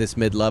bicycle or this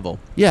mid-level.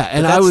 Yeah,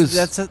 and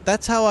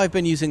that's how I've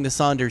been using the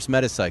Saunders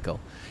Metacycle.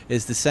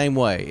 Is the same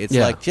way. It's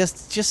like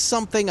just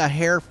something a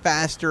hair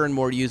faster and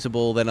more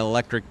usable than an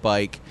electric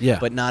bike,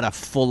 but not a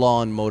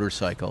full-on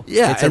motorcycle.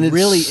 Yeah, it's a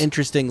really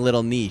interesting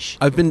little niche.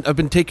 I've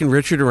been taking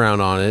Richard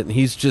around on it, and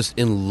he's just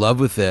in love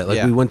with it.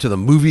 We went to the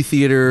movie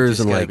theaters, you just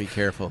and gotta be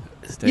careful.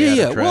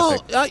 Stay out of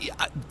traffic. Well,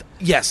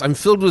 yes, I'm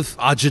filled with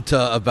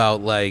agita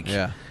about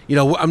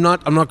I'm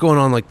not going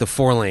on the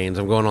 4 lanes.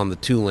 I'm going on the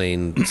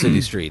 2-lane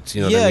city streets.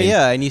 You know what I mean?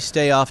 Yeah, and you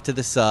stay off to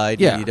the side.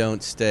 Yeah. And you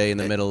don't stay in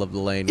the middle of the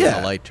lane when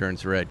the light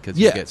turns red because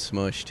you get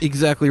smushed.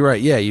 Exactly right.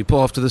 Yeah, you pull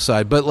off to the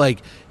side.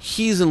 But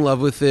he's in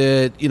love with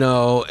it,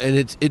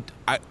 and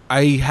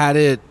I had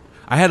it.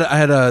 I had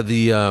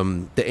the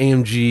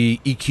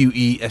AMG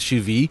EQE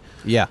SUV.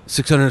 Yeah,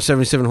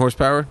 677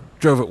 horsepower.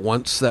 Drove it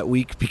once that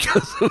week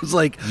because it was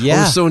I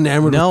was so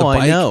enamored with the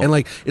bike. I know.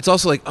 And it's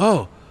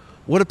also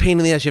what a pain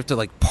in the ass. You have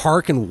to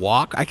park and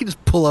walk. I could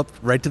just pull up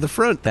right to the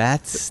front.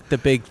 That's the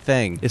big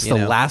thing. It's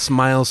the last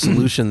mile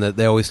solution that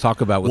they always talk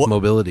about with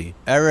mobility.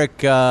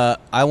 Eric,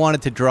 I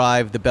wanted to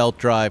drive the belt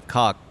drive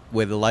Cock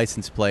with a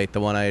license plate, the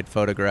one I had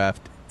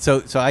photographed.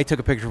 So I took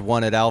a picture of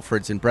one at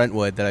Alfred's in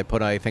Brentwood that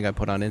I think I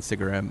put on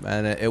Instagram,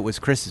 and it was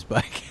Chris's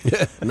bike.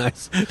 Yeah,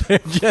 nice.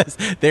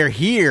 They're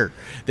here.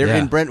 They're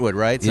in Brentwood,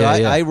 right? So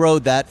I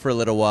rode that for a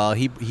little while.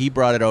 He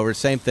brought it over.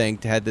 Same thing.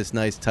 Had this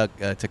nice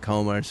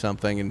Tacoma or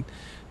something, and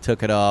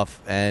took it off.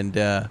 And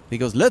he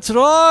goes, "Let's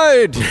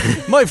ride,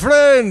 my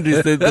friend."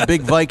 He's the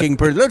big Viking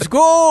person. "Let's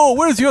go.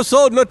 Where's your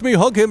son? Let me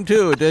hug him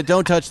too.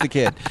 Don't touch the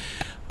kid."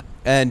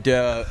 And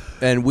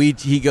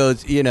he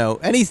goes,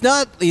 and he's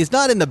not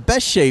in the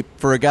best shape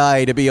for a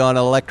guy to be on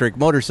an electric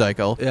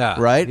motorcycle. Yeah,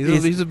 right.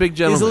 He's a big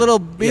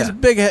gentleman. He's a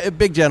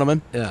big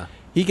gentleman. Yeah.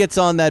 He gets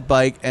on that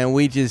bike, and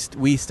we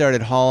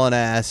started hauling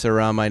ass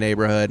around my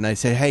neighborhood. And I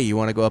said, "Hey, you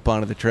want to go up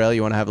onto the trail?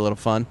 You want to have a little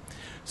fun?"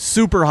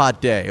 Super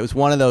hot day. It was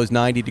one of those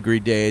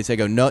 90-degree days. I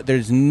go, "No,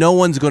 there's no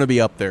one's going to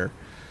be up there."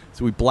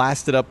 So we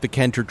blasted up the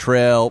Kenter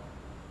Trail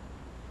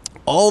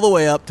all the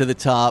way up to the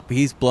top.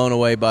 He's blown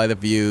away by the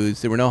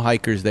views. There were no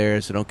hikers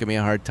there, so don't give me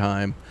a hard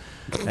time.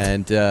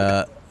 And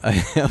I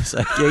was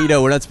like, "Yeah,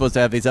 we're not supposed to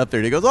have these up there."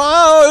 And he goes,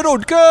 "Oh, I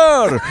don't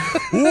care."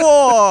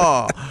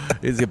 Whoa!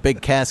 He's a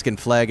big cask and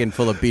flagon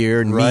full of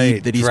beer and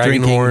mead that he's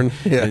Dragon drinking. horn.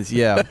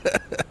 Yeah.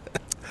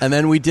 And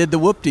then we did the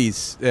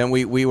whoopties, and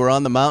we were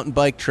on the mountain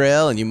bike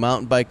trail, and you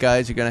mountain bike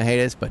guys are going to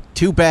hate us, but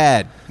too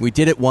bad. We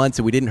did it once,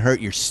 and we didn't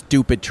hurt your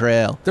stupid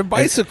trail. They're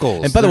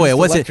bicycles. And by the way,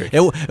 electric.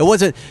 it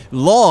wasn't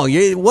long.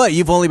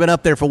 You've only been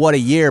up there for, a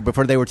year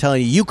before they were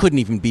telling you couldn't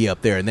even be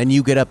up there, and then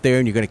you get up there,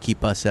 and you're going to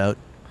keep us out?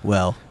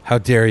 Well. How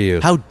dare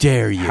you? How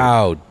dare you?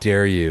 How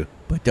dare you?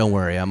 But don't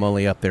worry, I'm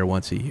only up there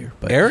once a year.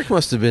 But Eric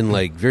must have been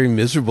very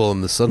miserable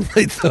in the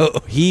sunlight, though.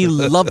 He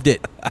loved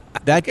it.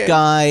 That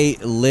guy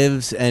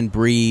lives and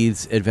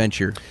breathes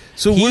adventure.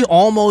 So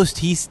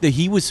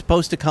he was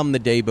supposed to come the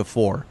day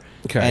before,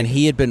 and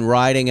he had been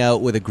riding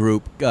out with a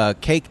group.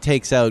 Cake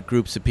takes out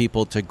groups of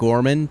people to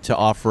Gorman to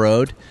off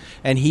road,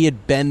 and he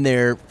had been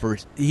there for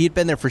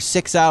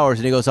 6 hours.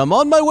 And he goes, "I'm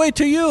on my way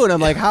to you," and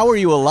I'm like, "How are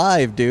you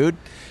alive, dude?"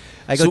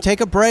 I go,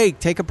 take a break.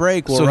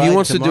 We'll so he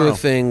wants tomorrow. to do a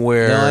thing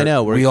where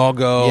we all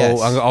go.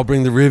 Yes. I'll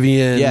bring the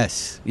Rivian.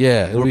 Yes.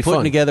 Yeah, it'll we're be putting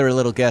fun. together a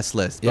little guest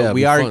list. But Yeah,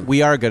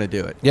 we are going to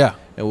do it. Yeah.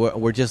 And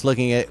we're just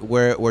looking at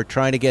we're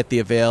trying to get the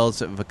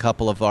avails of a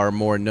couple of our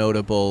more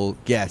notable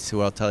guests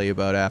who I'll tell you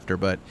about after.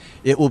 But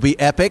it will be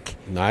epic.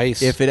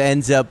 Nice. If it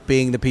ends up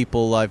being the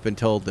people I've been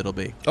told it'll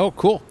be. Oh,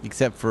 cool.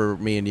 Except for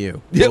me and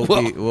you. Yeah,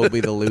 we'll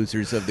be the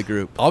losers of the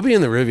group. I'll be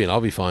in the Rivian.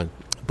 I'll be fine.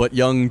 But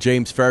young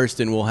James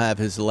Ferriston will have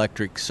his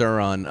electric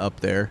Suron up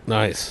there.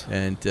 Nice.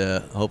 And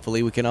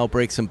hopefully we can all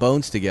break some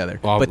bones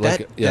together. Well, but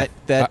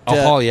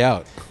I'll haul you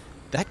out.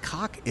 That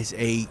cock is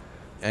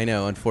I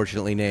know,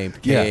 unfortunately named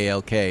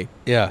KALK.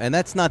 Yeah. And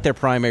that's not their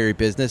primary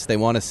business. They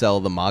want to sell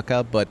the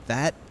Maka, but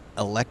that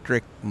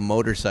electric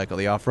motorcycle,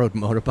 the off-road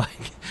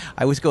motorbike,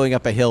 I was going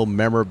up a hill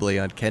memorably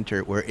on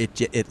Kentert where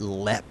it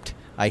leapt.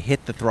 I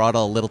hit the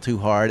throttle a little too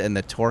hard, and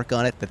the torque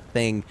on it, the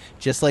thing,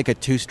 just like a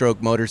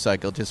two-stroke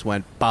motorcycle, just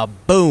went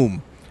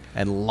ba-boom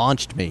and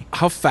launched me.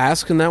 How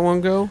fast can that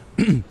one go?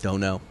 Don't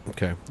know.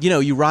 Okay.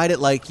 You ride it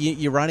like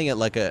you're riding it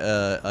like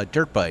a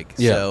dirt bike.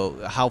 Yeah. So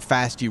how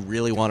fast you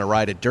really want to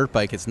ride a dirt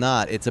bike, it's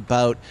not. It's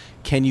about,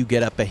 can you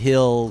get up a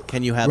hill?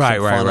 Can you have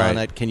some fun on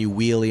it? Can you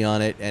wheelie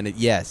on it? And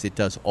it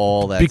does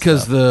all that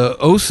because stuff. the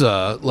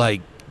OSA,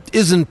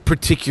 isn't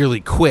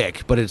particularly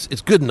quick, but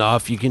it's good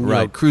enough. You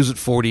can cruise at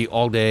 40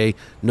 all day,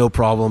 no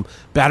problem.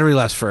 Battery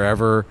lasts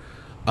forever.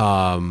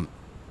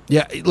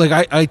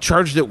 I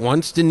charged it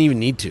once, didn't even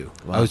need to.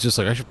 Wow. I was just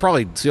like, I should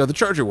probably see how the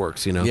charger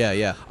works,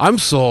 Yeah. I'm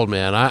sold,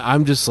 man.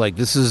 I'm just like,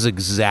 this is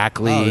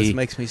exactly... Oh, this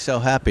makes me so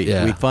happy.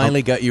 Yeah. We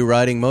finally got you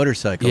riding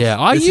motorcycles.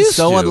 Yeah, this is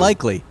so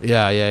unlikely.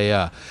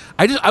 Yeah.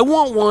 I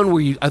want one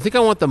where I think I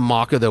want the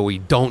Maka, though, where you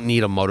don't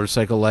need a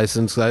motorcycle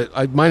license.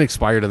 Mine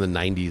expired in the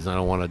 90s, and I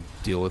don't want to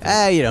deal with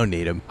it. You don't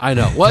need them. I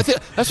know. Well,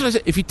 that's what I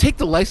said. If you take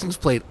the license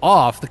plate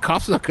off, the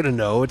cop's not going to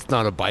know it's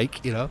not a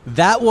bike,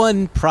 That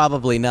one,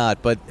 probably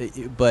not, but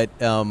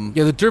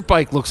the dirt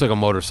bike looks like a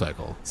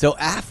motorcycle. So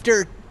after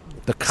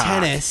the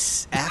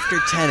tennis,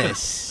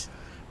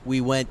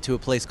 we went to a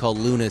place called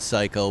Luna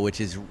Cycle,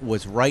 which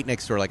was right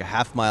next door, like a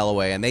half mile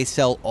away, and they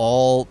sell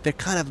they're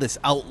kind of this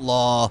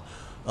outlaw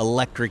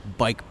electric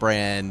bike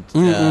brand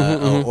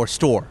or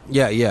store.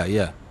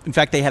 Yeah. In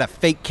fact, they had a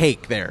fake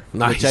cake there,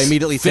 nice. Which I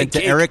immediately sent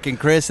to Eric and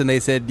Chris, and they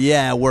said,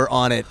 "Yeah, we're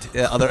on it."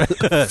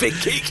 Fake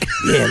cake.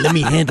 Yeah, let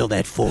me handle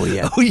that for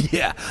you. Oh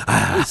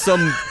yeah,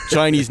 some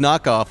Chinese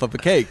knockoff of a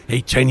cake.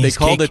 Hey, Chinese. They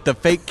called it the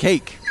fake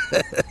cake.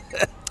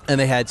 And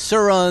they had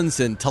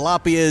Surons and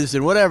Tilapias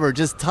and whatever,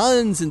 just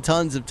tons and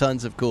tons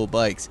of cool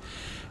bikes.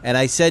 And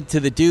I said to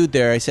the dude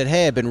there, I said,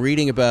 "Hey, I've been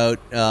reading about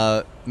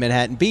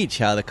Manhattan Beach,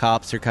 how the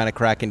cops are kind of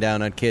cracking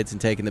down on kids and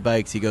taking the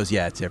bikes." He goes,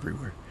 "Yeah, it's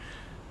everywhere."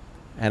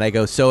 And I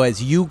go, "So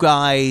as you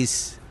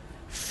guys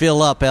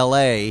fill up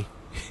L.A.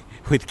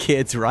 with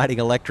kids riding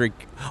electric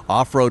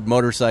off-road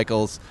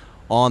motorcycles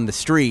on the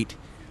street,"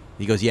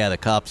 he goes, "Yeah, the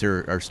cops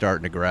are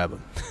starting to grab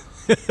them."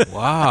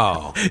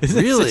 Wow.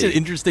 Really? Such an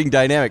interesting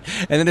dynamic.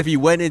 And then if you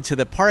went into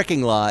the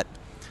parking lot,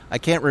 I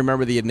can't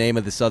remember the name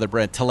of this other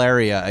brand,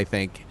 Teleria, I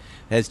think,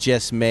 has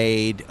just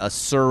made a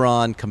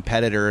Suron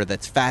competitor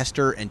that's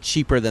faster and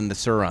cheaper than the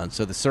Suron.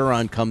 So the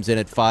Suron comes in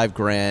at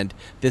 $5,000.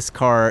 This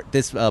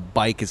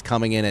bike is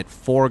coming in at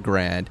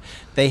 $4,000.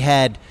 They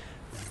had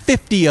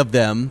 50 of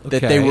them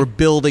that they were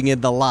building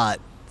in the lot.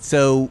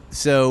 So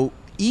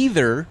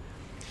either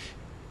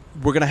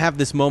we're going to have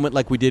this moment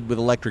like we did with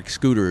electric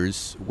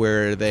scooters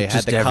where they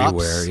just had the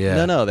everywhere, cops.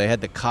 yeah. No, they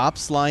had the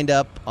cops lined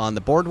up on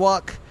the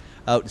boardwalk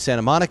out in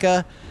Santa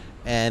Monica,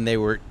 and they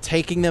were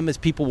taking them as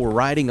people were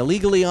riding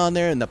illegally on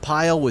there, and the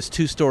pile was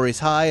 2 stories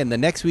high, and the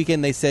next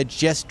weekend they said,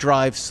 just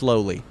drive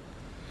slowly.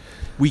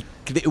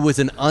 It was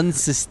an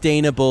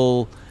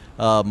unsustainable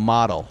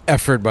model.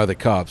 Effort by the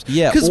cops.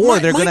 Yeah, or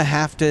they're going to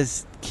have to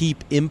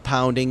keep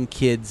impounding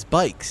kids'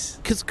 bikes.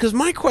 Because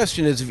my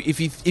question is,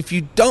 if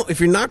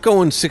you're not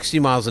going 60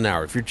 miles an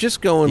hour, if you're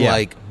just going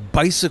like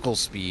bicycle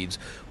speeds,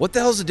 what the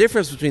hell's the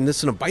difference between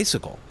this and a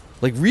bicycle?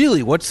 Like,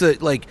 really, what's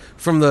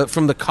from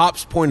the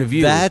cops' point of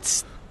view?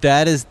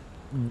 That is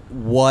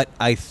what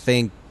I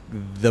think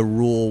the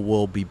rule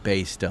will be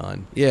based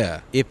on.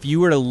 Yeah. If you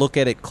were to look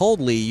at it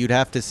coldly, you'd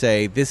have to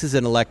say this is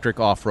an electric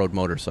off-road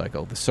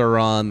motorcycle. The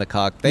Sur-Ron, the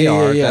Cock, they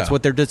are. Yeah. That's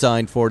what they're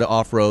designed for, to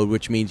off-road,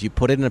 which means you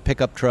put it in a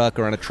pickup truck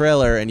or on a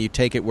trailer and you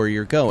take it where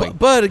you're going.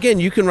 But again,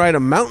 you can ride a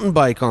mountain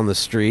bike on the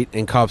street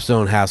and cops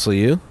don't hassle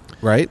you,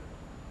 right?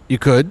 You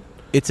could.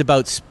 It's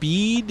about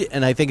speed,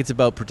 and I think it's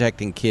about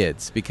protecting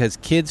kids, because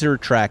kids are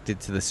attracted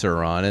to the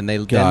Sur-Ron, and they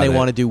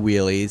want to do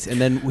wheelies. And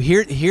then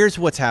here's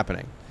what's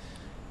happening.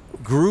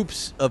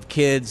 Groups of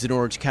kids in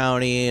Orange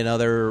County and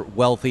other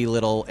wealthy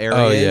little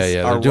areas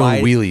They're are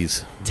doing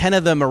wheelies. 10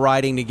 of them are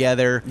riding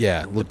together.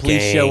 Yeah, the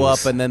police show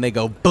up, and then they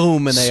go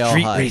boom, and they all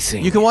Street hide.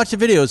 racing. You can watch the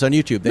videos on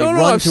YouTube. They run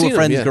I've to a seen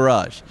friend's them,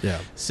 garage. Yeah.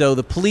 So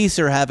the police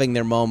are having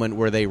their moment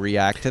where they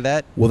react to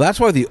that. Well, that's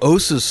why the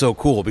OSA is so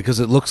cool, because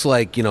it looks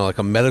like, like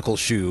a medical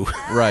shoe.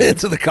 Right. And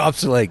so the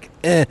cops are like,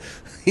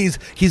 he's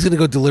going to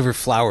go deliver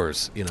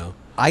flowers,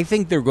 I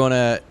think they're going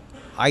to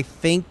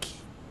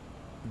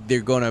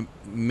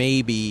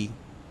maybe,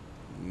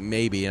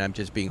 and I'm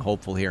just being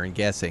hopeful here and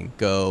guessing,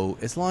 go,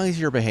 as long as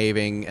you're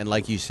behaving, and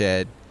like you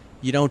said,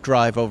 you don't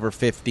drive over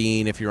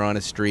 15 if you're on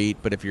a street,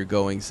 but if you're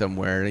going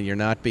somewhere and you're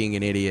not being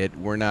an idiot,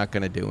 we're not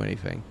going to do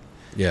anything.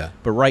 Yeah.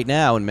 But right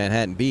now in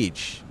Manhattan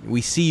Beach,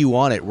 we see you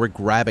on it, we're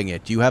grabbing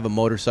it. Do you have a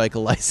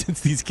motorcycle license?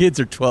 These kids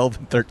are 12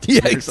 and 13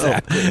 years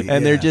old,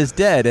 and they're just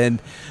dead.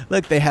 And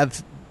look, they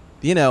have...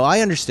 I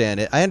understand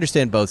it. I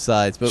understand both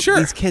sides, but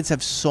these kids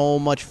have so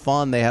much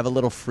fun. They have a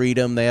little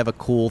freedom. They have a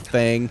cool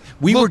thing.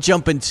 We were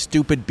jumping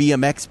stupid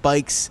BMX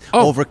bikes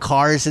over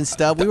cars and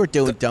stuff. We were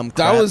doing dumb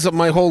crap. That was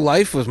my whole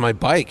life, was my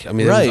bike. I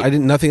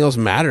mean, nothing else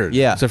mattered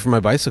except for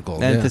my bicycle.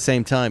 And at the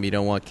same time, you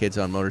don't want kids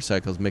on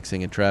motorcycles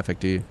mixing in traffic,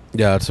 do you?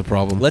 Yeah, that's a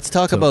problem. Let's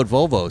talk about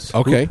Volvos.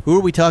 Okay. Who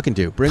are we talking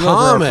to? Bring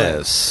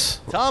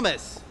Thomas. over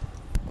Thomas.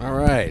 All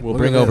right. We'll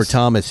bring over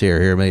Thomas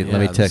here. Let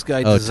me text.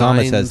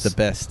 Thomas has the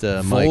best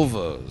mic.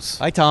 Volvos.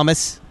 Hi,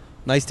 Thomas.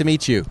 Nice to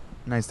meet you.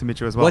 Nice to meet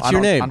you as well. What's your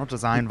name? I don't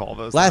design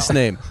Volvos. Last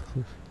name?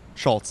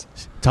 Schultz.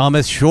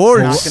 Thomas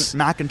Schwartz.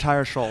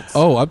 McIntyre Schultz.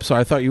 Oh, I'm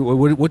sorry. I thought you...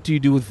 What do you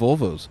do with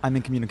Volvos? I'm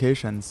in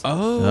communications.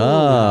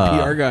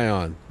 Oh. PR guy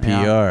on.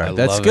 PR.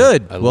 That's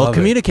good. Well,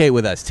 communicate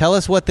with us. Tell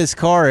us what this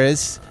car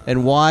is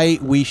and why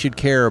we should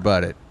care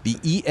about it. The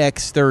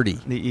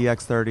EX30. The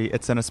EX30.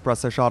 It's an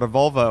espresso shot of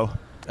Volvo.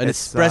 An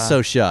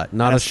espresso shot.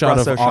 Not a shot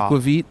of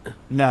Aquavit?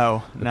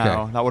 No.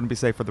 That wouldn't be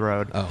safe for the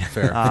road. Oh,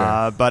 fair.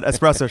 But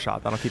espresso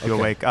shot. That'll keep you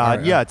awake.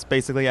 It's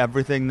basically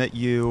everything that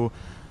you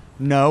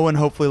know and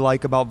hopefully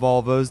like about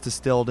Volvos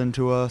distilled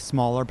into a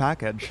smaller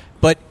package.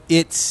 But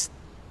it's,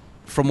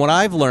 from what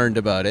I've learned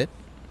about it,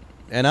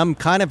 and I'm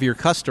kind of your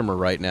customer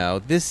right now,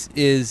 this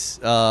is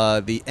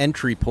the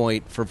entry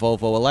point for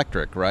Volvo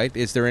Electric, right?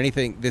 Is there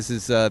anything... This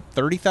is a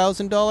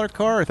 $30,000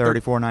 car?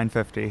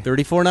 $34,950.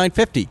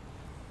 $34,950.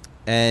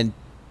 And...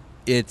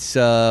 It's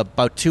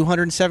about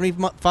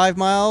 275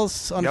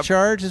 miles on a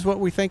charge is what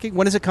we're thinking.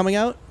 When is it coming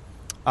out?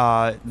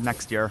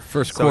 Next year.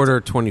 First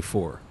quarter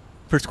 24.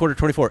 First quarter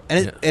 24.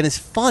 And it's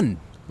fun.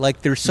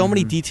 Like, there's so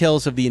many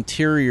details of the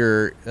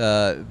interior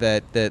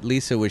that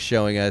Lisa was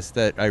showing us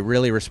that I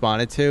really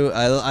responded to.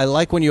 I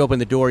like when you open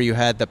the door, you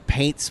had the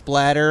paint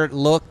splatter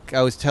look.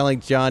 I was telling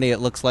Jonny it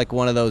looks like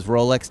one of those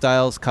Rolex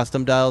dials,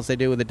 custom dials they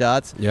do with the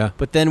dots. Yeah.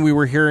 But then we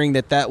were hearing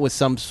that was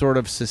some sort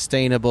of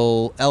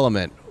sustainable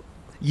element.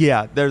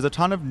 Yeah, there's a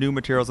ton of new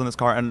materials in this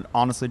car, and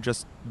honestly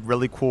just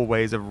really cool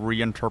ways of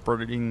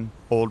reinterpreting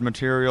old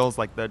materials,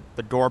 like the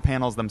door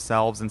panels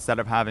themselves. Instead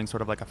of having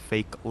sort of like a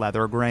fake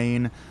leather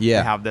grain, they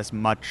have this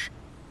much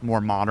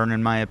more modern,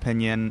 in my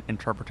opinion,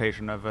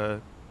 interpretation of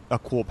a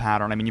cool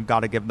pattern. I mean, you've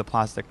got to give the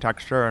plastic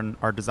texture, and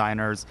our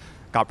designers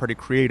got pretty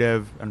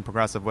creative and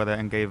progressive with it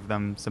and gave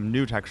them some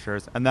new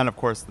textures. And then, of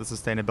course, the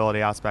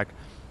sustainability aspect.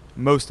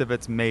 Most of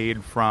it's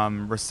made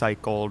from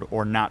recycled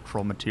or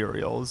natural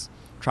materials,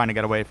 trying to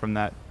get away from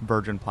that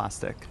virgin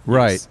plastic.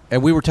 Right. Yes.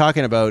 And we were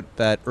talking about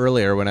that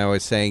earlier when I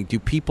was saying, do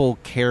people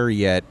care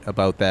yet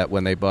about that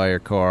when they buy a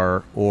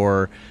car?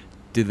 Or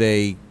do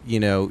they,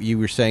 you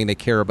were saying they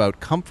care about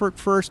comfort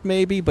first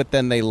maybe, but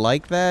then they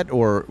like that?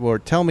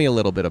 Or tell me a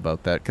little bit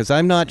about that, because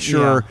I'm not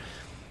sure. Yeah.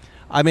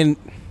 I mean,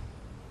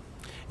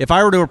 if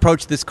I were to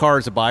approach this car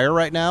as a buyer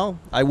right now,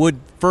 I would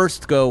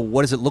first go,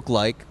 what does it look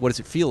like? What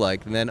does it feel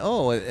like? And then,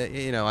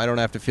 I don't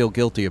have to feel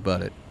guilty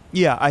about it.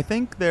 Yeah, I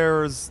think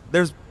there's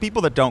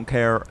people that don't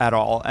care at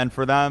all, and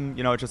for them,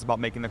 it's just about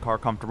making the car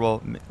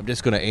comfortable. I'm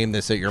just going to aim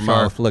this at your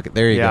mouth. Look,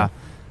 there you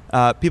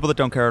go. People that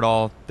don't care at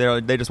all,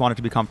 they just want it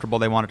to be comfortable.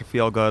 They want it to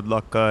feel good,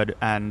 look good,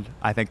 and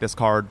I think this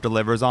car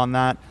delivers on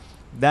that.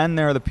 Then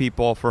there are the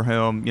people for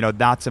whom,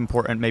 that's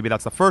important. Maybe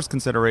that's the first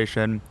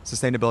consideration.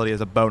 Sustainability is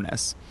a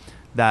bonus,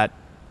 that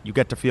you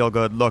get to feel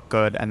good, look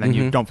good, and then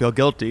you don't feel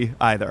guilty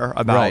either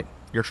about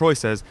your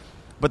choices.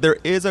 But there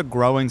is a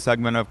growing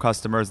segment of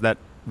customers that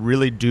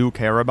really do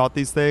care about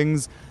these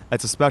things.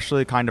 It's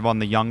especially kind of on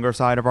the younger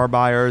side of our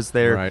buyers.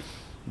 They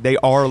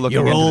are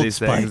looking into these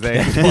things.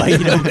 That's why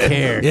you don't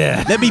care.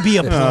 Yeah. Let me be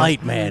a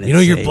polite man.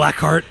 Your black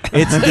heart.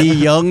 It's the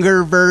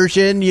younger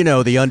version,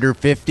 the under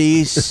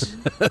 50s.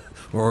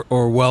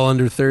 or well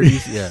under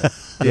 30s. Yeah.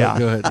 Yeah.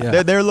 Go ahead.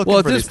 Yeah. They're looking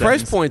well, for at this these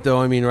price things. point, though,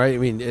 I mean, right? I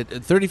mean, at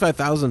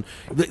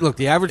 $35,000. Look,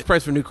 the average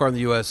price for a new car in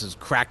the U.S. is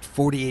cracked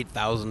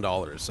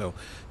 $48,000. So,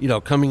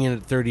 coming in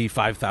at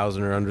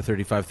 $35,000 or under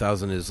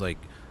 $35,000 is like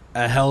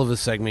a hell of a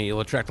segment.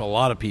 You'll attract a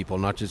lot of people,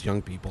 not just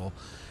young people.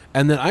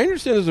 And then I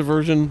understand there's a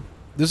version.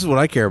 This is what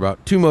I care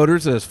about. 2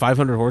 motors that has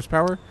 500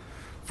 horsepower.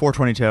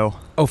 422.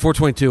 Oh,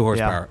 422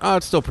 horsepower. Yeah. Oh,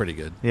 it's still pretty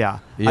good. Yeah.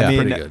 Yeah. I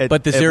mean, Pretty good.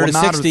 But the 0 to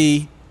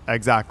 60,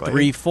 exactly.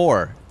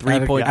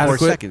 3.4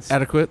 seconds.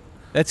 Adequate.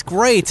 That's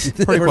great.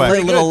 For quick.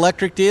 a little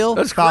electric deal.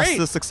 That's great.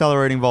 Fastest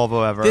accelerating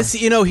Volvo ever. This,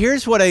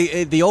 here's what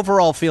the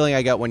overall feeling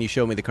I got when you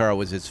showed me the car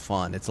was it's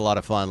fun. It's a lot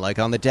of fun. Like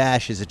on the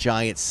dash is a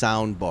giant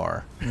sound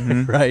bar,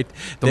 right?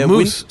 The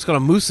moose. It's got a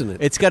moose in it.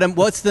 It's got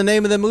what's the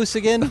name of the moose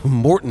again?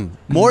 Morton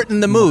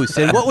the moose.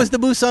 And what was the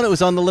moose on it? It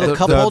was on the little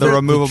cup holder? The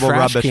removable The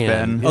trash rubbish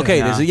can. bin.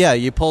 Okay,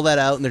 you pull that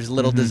out and there's a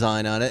little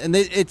design on it, and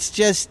it's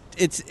just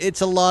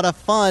it's a lot of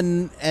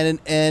fun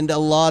and a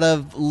lot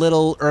of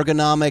little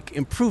ergonomic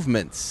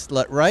improvements,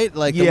 right?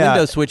 Like the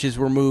window switches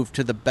were moved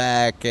to the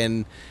back,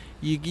 and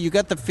you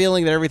got the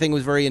feeling that everything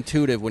was very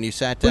intuitive when you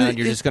sat down.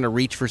 You're just going to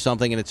reach for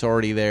something and it's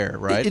already there,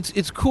 right?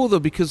 It's cool though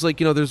because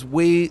there's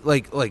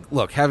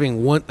look,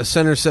 having a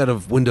center set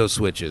of window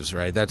switches,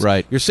 right? That's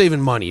right. You're saving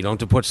money. You don't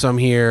have to put some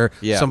here,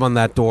 some on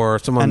that door,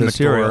 some on and this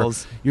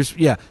materials.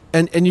 door.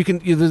 And you can.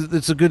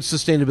 It's a good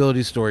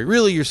sustainability story.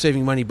 Really, you're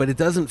saving money, but it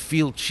doesn't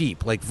feel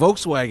cheap. Like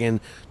Volkswagen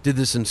did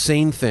this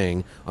insane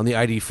thing on the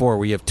ID4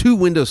 where you have 2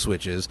 window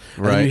switches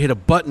and then you hit a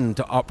button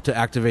to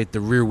activate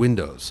the rear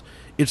windows.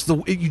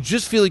 You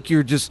just feel like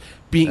you're just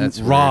being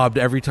robbed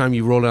every time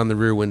you roll down the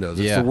rear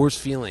windows. It's the worst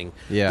feeling.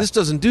 Yeah. This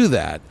doesn't do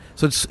that.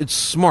 So it's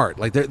smart.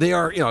 Like they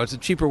are, it's a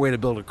cheaper way to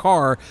build a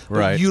car,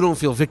 but you don't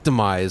feel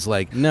victimized.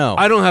 Like, no,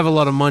 I don't have a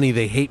lot of money.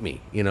 They hate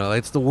me.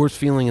 It's the worst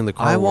feeling in the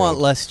car. I world. want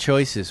less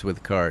choices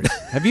with cars.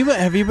 Have you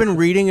been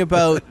reading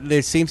about?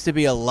 There seems to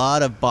be a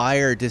lot of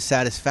buyer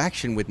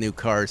dissatisfaction with new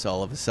cars.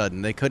 All of a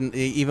sudden, they couldn't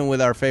even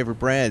with our favorite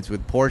brands,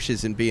 with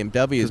Porsches and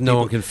BMWs. No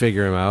one can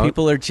figure them out.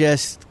 People are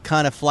just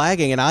kind of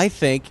flagging, and I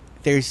think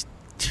there's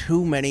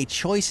too many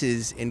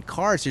choices in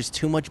cars. There's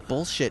too much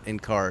bullshit in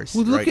cars.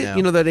 Well, look right at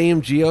now. that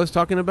AMG I was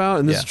talking about,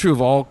 and this is true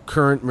of all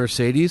current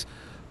Mercedes.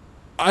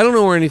 I don't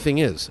know where anything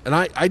is, and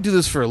I do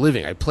this for a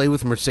living. I play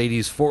with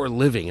Mercedes for a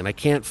living, and I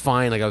can't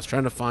find. I was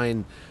trying to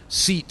find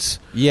seats.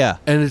 Yeah,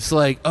 and it's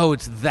like, oh,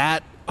 it's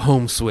that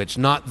home switch,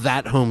 not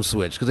that home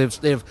switch, because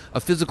they have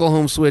a physical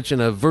home switch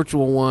and a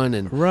virtual one,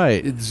 and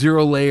it's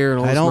 0 layer. And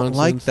all I this don't nonsense.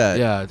 like that.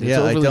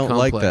 Yeah, I don't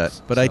like complex,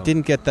 that. But I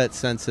didn't get that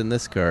sense in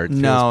this car. It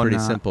feels pretty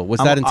simple. Was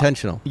that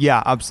intentional?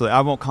 Yeah, absolutely.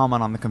 I won't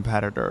comment on the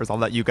competitors. I'll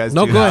let you guys.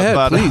 No, do go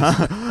that,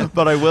 ahead, please.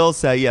 But I will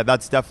say,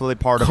 that's definitely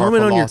part of our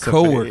philosophy. philosophy.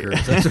 Comment on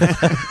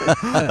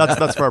your coworkers.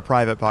 That's for a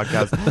private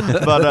podcast.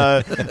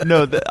 But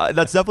no,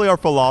 that's definitely our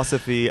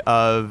philosophy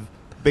of.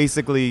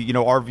 Basically,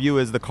 our view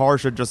is the car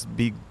should just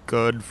be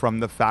good from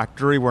the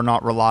factory. We're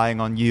not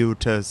relying on you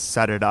to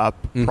set it up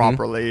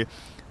properly.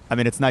 I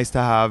mean, it's nice to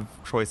have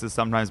choices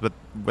sometimes, but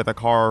with a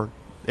car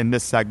in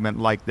this segment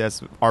like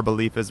this, our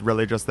belief is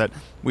really just that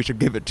we should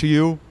give it to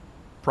you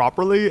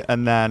properly,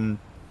 and then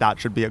that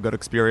should be a good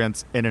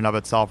experience in and of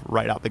itself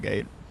right out the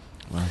gate.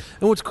 Wow.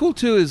 And what's cool,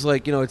 too, is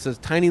it's a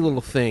tiny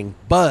little thing,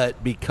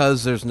 but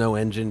because there's no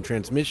engine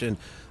transmission,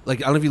 I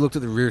don't know if you looked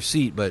at the rear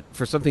seat, but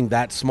for something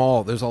that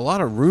small, there's a lot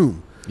of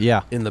room.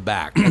 In the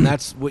back, and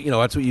that's what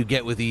you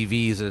get with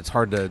EVs, and it's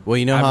hard to. Well,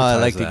 how I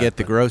like to get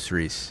the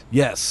groceries.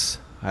 Yes,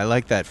 I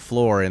like that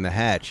floor in the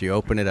hatch. You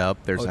open it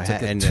up. There's it's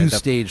like a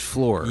 2-stage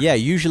floor. Yeah,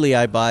 usually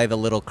I buy the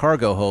little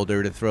cargo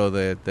holder to throw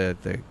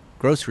the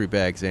grocery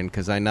bags in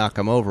because I knock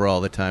them over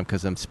all the time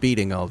because I'm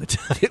speeding all the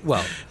time.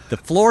 Well, the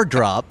floor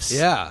drops.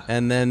 Yeah,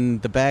 and then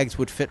the bags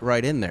would fit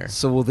right in there.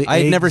 So will the I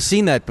had never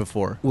seen that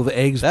before. Will the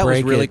eggs that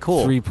break was really at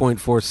cool.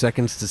 3.4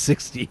 seconds to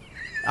 60?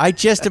 I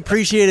just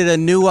appreciated a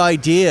new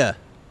idea.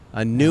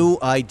 A new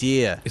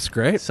idea. It's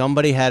great.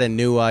 Somebody had a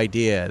new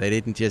idea. They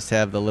didn't just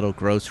have the little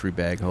grocery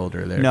bag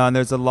holder there. No, and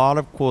there's a lot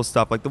of cool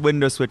stuff. Like the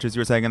window switches you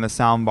were saying, and the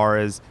sound bar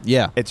is...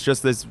 Yeah. It's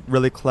just this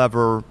really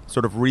clever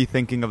sort of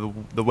rethinking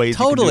of the ways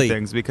you can do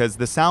things. Because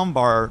the sound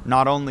bar,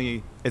 not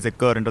only is it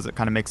good and does it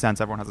kind of make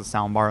sense, everyone has a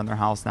sound bar in their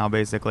house now,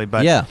 basically,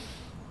 but... Yeah.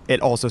 It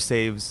also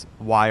saves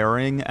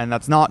wiring, and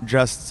that's not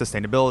just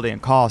sustainability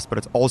and cost, but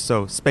it's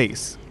also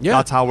space. Yeah.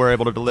 That's how we're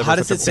able to deliver. How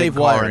does such it a save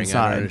big car wiring? inside.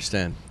 I don't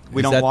understand.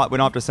 We don't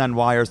have to send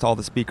wires to all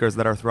the speakers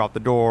that are throughout the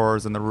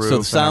doors and the roof. So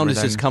the sound and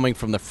is just coming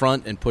from the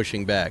front and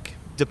pushing back.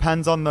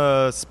 Depends on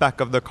the spec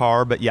of the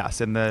car, but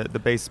yes, in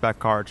the base spec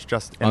car, it's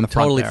just in I'm the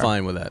front totally there.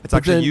 fine with that. It's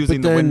actually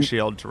using the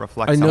windshield to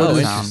reflect some of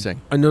the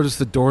sound. I noticed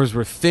the doors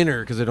were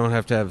thinner because they don't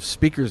have to have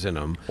speakers in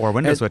them. Or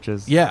window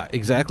switches. Yeah,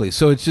 exactly.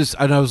 So it's just,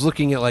 and I was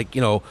looking at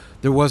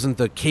there wasn't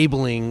the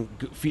cabling.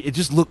 It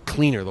just looked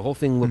cleaner. The whole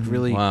thing looked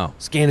really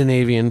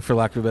Scandinavian, for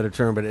lack of a better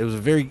term, but it was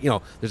very,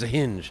 there's a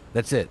hinge.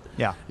 That's it.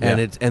 Yeah.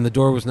 And the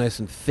door was nice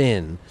and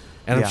thin.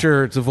 And I'm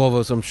sure it's a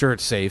Volvo, so I'm sure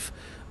it's safe.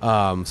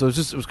 So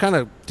it was kind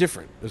of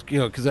different,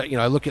 because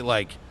I look at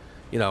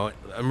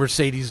a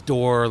Mercedes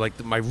door,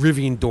 my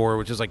Rivian door,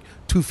 which is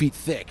 2 feet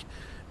thick,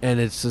 and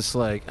it's just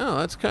like, oh,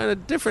 that's kind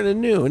of different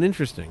and new and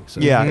interesting. So,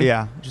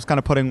 Yeah. Just kind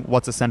of putting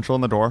what's essential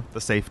in the door,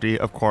 the safety,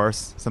 of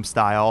course, some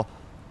style,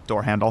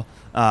 door handle,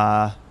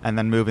 and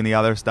then moving the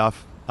other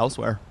stuff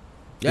elsewhere.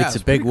 Yeah, it's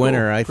a big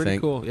winner, cool. I Pretty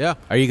think. Cool. Yeah.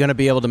 Are you going to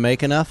be able to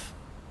make enough?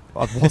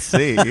 We'll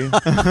see.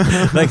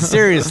 Like,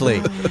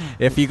 seriously,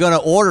 if you're going to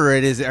order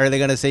it, are they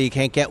going to say you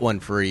can't get one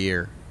for a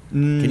year?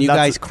 Can you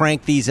guys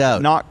crank these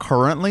out? Not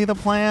currently the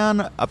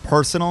plan.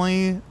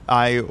 Personally,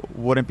 I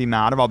wouldn't be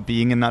mad about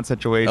being in that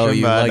situation. Oh,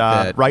 you but,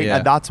 like that. Right? Yeah.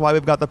 And that's why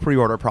we've got the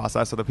pre-order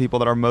process, so the people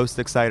that are most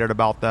excited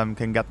about them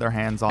can get their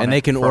hands on it. And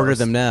they can order first.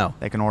 them now.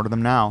 They can order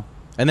them now.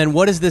 And then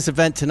what is this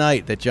event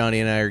tonight that Johnny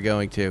and I are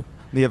going to?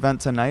 The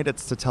event tonight,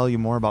 it's to tell you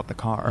more about the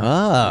car.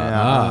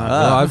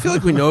 Well, I feel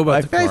like we know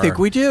about the car. I think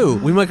we do.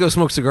 We might go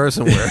smoke cigars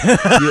somewhere.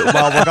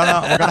 Well, we're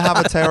gonna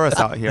have a terrace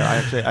out here.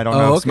 I don't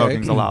know if okay.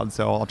 smoking's allowed,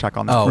 so I'll check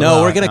on that. Oh, No,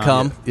 wow. we're going to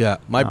come. Yeah.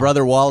 My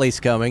brother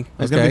Wally's coming.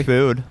 There's gonna be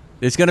food.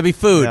 There's going to be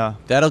food. Yeah.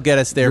 That'll get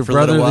us there Your for a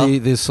brother, little while.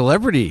 the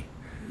celebrity.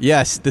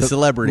 Yes, the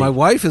celebrity. My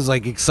wife is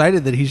like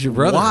excited that he's your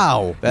brother.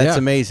 Wow, that's Yeah.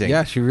 amazing.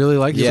 Yeah, she really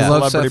likes Yeah. She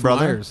loves Celebrity Seth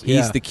brother? Meyers. He's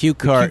Yeah. the cue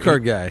card. Cue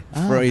card guy.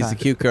 He's okay. the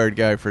cue card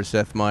guy for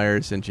Seth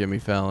Meyers and Jimmy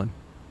Fallon.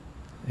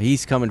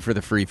 He's coming for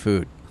the free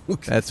food.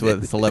 That's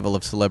the level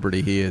of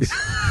celebrity he is.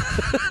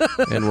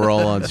 And we're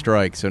all on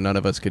strike, so none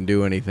of us can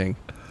do anything.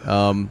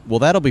 Well,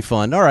 that'll be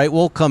fun. All right,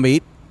 we'll come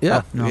eat.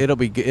 Yeah. It'll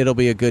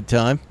be a good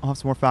time. I'll have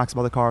some more facts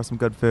about the car, some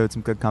good food,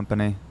 some good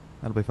company.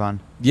 That'll be fun.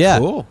 Yeah.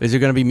 Cool. Is there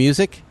going to be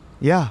music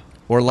Yeah.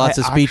 or lots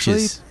I of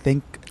speeches? actually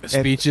think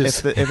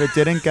Speeches. If it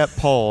didn't get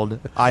pulled,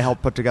 I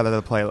helped put together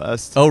the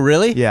playlist. Oh,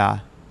 really? Yeah.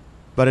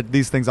 But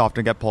these things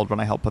often get pulled when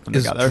I help put them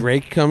Is together.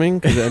 Drake coming?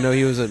 Because I know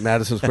he was at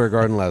Madison Square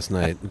Garden last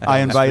night. I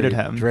invited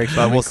him, Drake's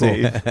but we'll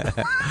pretty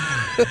see.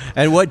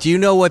 And what do you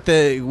know?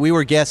 We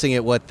were guessing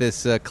at what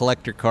this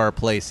collector car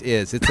place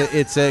is.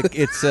 It's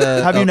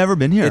a. Have you never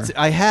been here?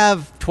 I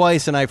have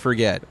twice and I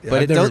forget. Yeah,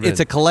 But I've never it's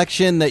a been.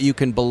 collection that you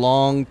can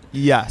belong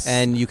Yes.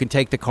 and you can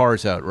take the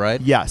cars out, right?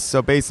 Yes.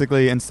 So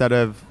basically, instead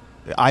of...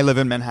 I live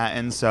in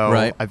Manhattan, so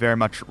Right. I very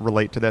much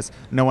relate to this.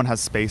 No one has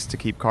space to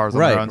keep cars on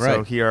Right, their own. So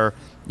right. here,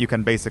 you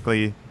can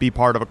basically be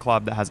part of a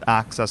club that has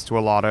access to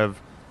a lot of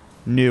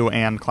new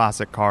and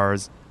classic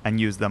cars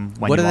and use them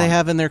when What you do they want.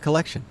 have in their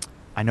collection?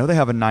 I know they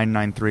have a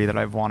 993 that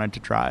I've wanted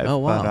to drive. Oh,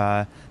 wow.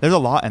 But there's a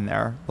lot in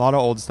there. A lot of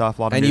old stuff,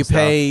 a lot of And new you stuff.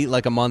 pay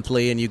like a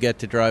monthly and you get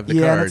to drive the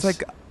Yeah, and cars.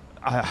 it's like...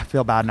 I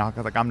feel bad now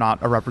because I'm not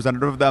a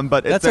representative of them,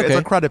 but it's That's a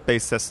okay.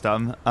 credit-based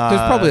system. There's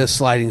probably a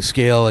sliding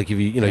scale. Like if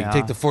you Yeah. you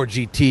take the Ford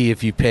GT,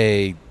 if you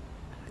pay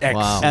X,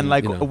 Wow. and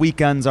like you know.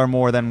 weekends are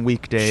more than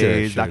weekdays,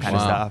 Sure, that kind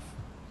of wow. stuff.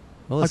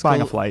 Well, like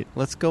buying a flight.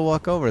 Let's go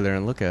walk over there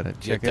and look at it.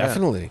 Yeah, Check it out.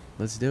 definitely.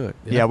 Let's do it.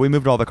 Yeah, we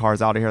moved all the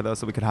cars out of here though,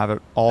 so we could have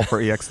it all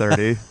for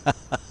EX30.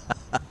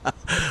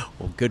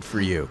 Well, good for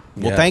you.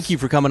 Well, Yes. thank you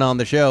for coming on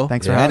the show.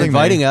 Thanks for and having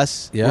inviting me.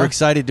 us. Yeah. We're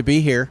excited to be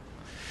here.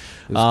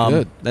 It was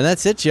good. And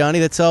that's it, Johnny.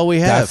 That's all we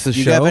have. That's the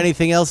you show? have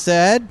anything else to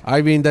add?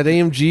 I mean, that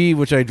AMG,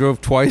 which I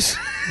drove twice,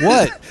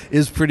 What?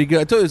 is pretty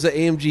good. I told you it was the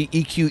AMG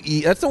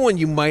EQE. That's the one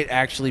you might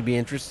actually be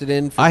interested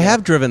in. I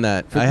have driven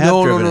that. I have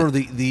no, driven no, no.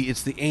 it.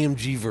 It's the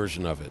AMG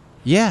version of it.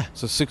 Yeah.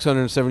 So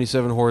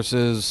 677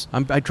 horses.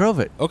 I drove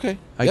it. Okay.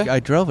 I, yeah. I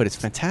drove it. It's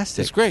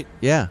fantastic. It's great.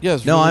 Yeah. Yeah,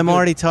 it's no, really I'm good.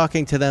 already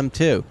talking to them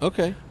too.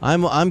 Okay.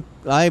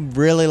 I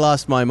really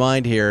lost my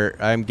mind here.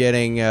 I'm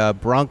getting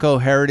Bronco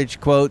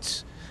Heritage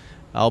quotes.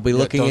 I'll be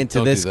looking into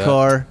don't this do that.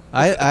 car.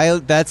 I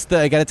got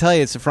to tell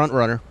you, it's the front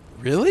runner.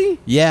 Really?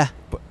 Yeah.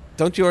 But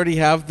don't you already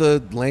have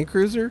the Land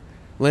Cruiser?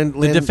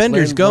 The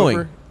Defender's going.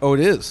 Rover? Oh, it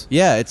is.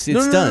 Yeah, it's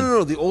no, done.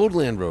 No, the old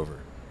Land Rover.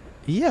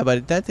 Yeah,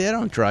 but I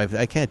don't drive.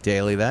 I can't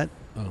daily that.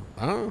 Oh,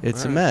 oh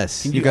It's all a right.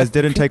 mess. You guys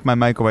didn't take my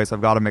mic away, so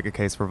I've got to make a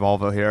case for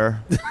Volvo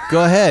here.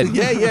 Go ahead.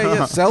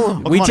 Yeah. Sell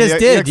them. We Come on, just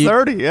did.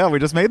 EX30. Yeah, we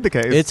just made the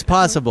case. It's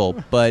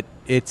possible, but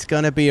it's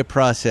going to be a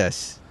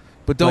process.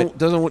 But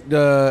doesn't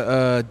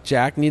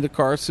Jack need a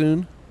car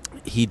soon?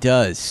 He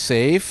does.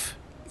 Safe.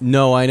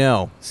 No, I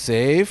know.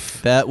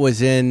 Safe. That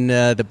was in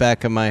the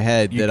back of my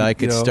head that I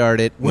could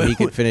start it and he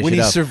could finish when it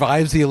he up.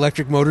 survives the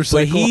electric But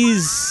motorcycle.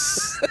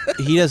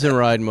 he doesn't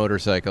ride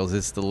motorcycles.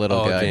 It's the little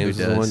Oh, guy James who is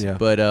the does. one, yeah.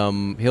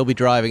 But he'll be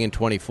driving in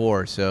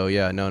 24. So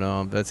yeah,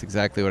 no, that's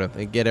exactly what I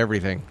think. Get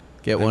everything.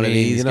 Get one of mean,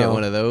 these. you Get know,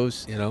 one of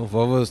those.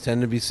 Volvos tend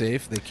to be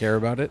safe. They care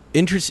about it.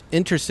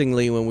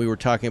 Interestingly, when we were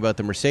talking about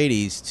the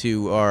Mercedes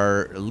to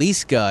our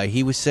lease guy,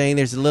 he was saying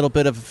there's a little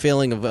bit of a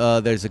feeling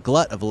of there's a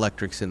glut of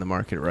electrics in the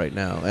market right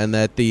now, and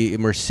that the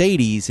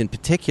Mercedes in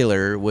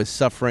particular was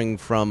suffering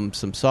from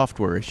some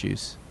software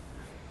issues.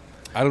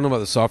 I don't know about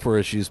the software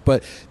issues,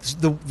 but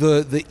the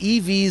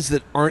EVs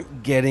that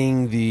aren't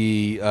getting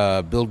the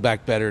Build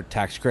Back Better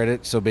tax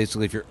credit. So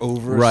basically, if you're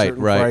over a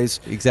certain price,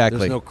 exactly.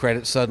 there's no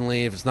credit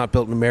suddenly. If it's not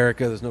built in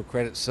America, there's no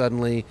credit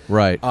suddenly.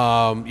 Right.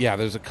 Yeah,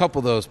 there's a couple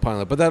of those piling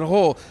up, but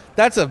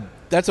that's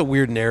a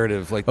weird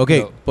narrative. Like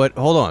Okay, but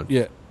hold on.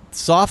 yeah,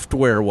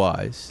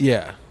 Software-wise,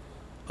 yeah.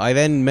 I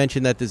then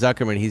mentioned that to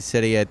Zuckerman. He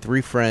said he had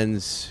 3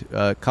 friends,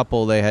 a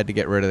couple they had to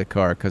get rid of the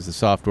car because the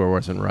software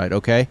wasn't right.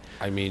 Okay.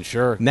 I mean,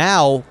 sure.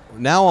 Now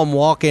I'm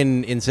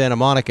walking in Santa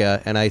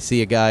Monica and I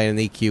see a guy in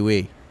an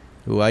EQE.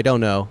 who I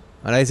don't know.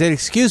 And I said,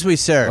 excuse me,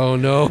 sir. Oh,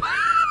 no.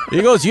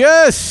 He goes,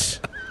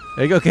 yes.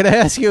 I go, can I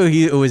ask you?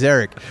 It was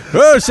Eric.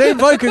 Oh, same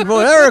Viking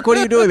boy. Eric, what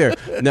are you doing there?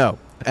 No.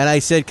 And I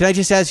said, can I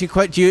just ask you,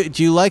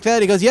 do you like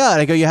that? He goes, yeah.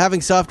 And I go, you're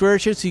having software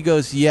issues? He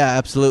goes, yeah,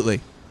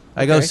 absolutely.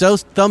 I go, so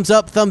thumbs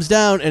up, thumbs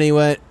down. And he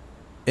went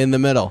in the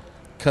middle.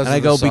 And I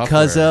go,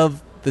 because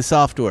of the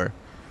software.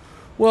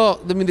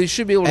 Well, I mean, they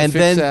should be able to and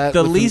fix that. And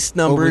then the lease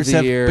numbers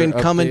have been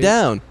coming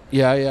down.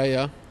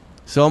 Yeah.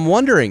 So I'm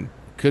wondering.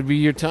 Could be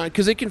your time.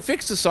 Because they can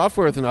fix the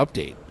software with an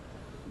update.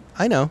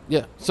 I know.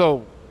 Yeah.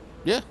 So,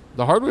 yeah,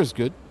 the hardware is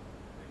good.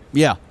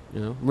 Yeah. You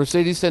know,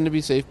 Mercedes tend to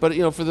be safe. But,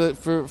 you know,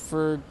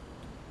 for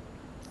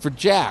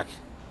Jack.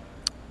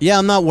 Yeah,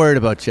 I'm not worried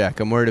about Jack.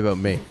 I'm worried about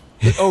me.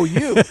 Oh,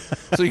 you.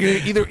 So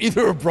you're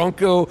either a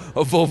Bronco,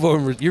 a Volvo,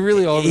 or you're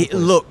really all over the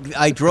place. Look,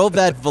 I drove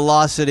that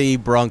Velocity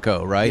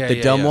Bronco, right?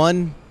 The dumb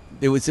one.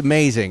 It was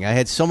amazing. I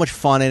had so much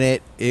fun in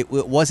it. It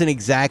wasn't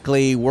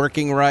exactly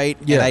working right,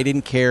 and I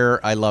didn't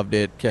care. I loved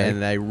it,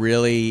 and I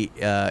really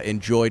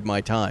enjoyed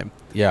my time.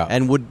 Yeah.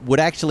 And would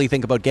actually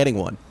think about getting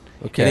one.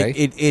 Okay.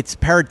 It's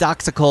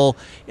paradoxical.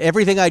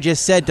 Everything I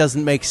just said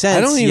doesn't make sense.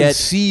 I don't even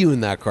see you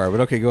in that car,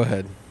 but okay, go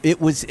ahead.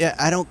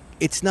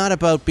 It's not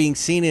about being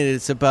seen in it.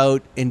 It's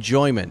about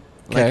enjoyment.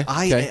 Okay.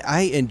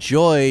 I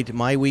enjoyed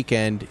my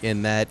weekend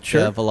in that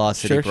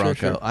Velocity Bronco.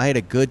 Sure. I had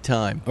a good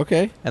time.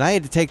 Okay. And I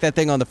had to take that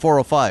thing on the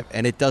 405,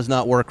 and it does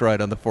not work right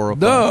on the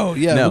 405. No,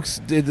 yeah. No.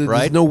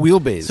 There's no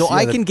wheelbase. So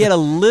I can get a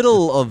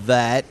little of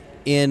that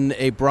in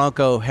a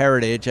Bronco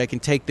Heritage. I can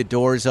take the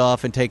doors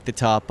off and take the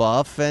top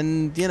off,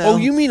 and, you know. Oh,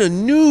 you mean a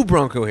new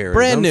Bronco Heritage?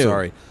 Brand new.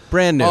 Sorry.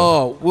 Brand new.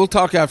 Oh, we'll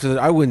talk after that.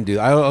 I wouldn't do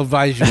that. I'll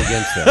advise you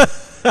against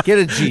that. Get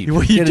a Jeep.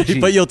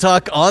 But you'll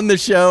talk on the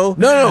show?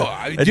 No.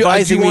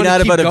 Advising me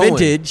not about a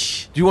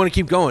vintage. Do you want to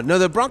keep going? No,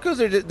 the Broncos,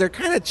 they're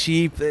kind of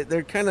cheap.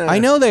 They're kind of... I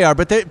know they are,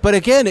 but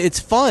again, it's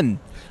fun.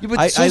 Yeah,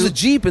 but so's a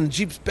Jeep, and the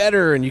Jeep's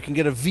better, and you can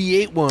get a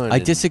V8 one. I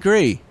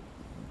disagree.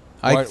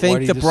 I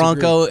think the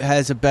Bronco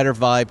has a better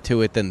vibe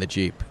to it than the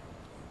Jeep.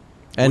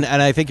 And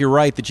I think you're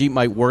right. The Jeep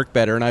might work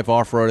better, and I've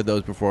off-roaded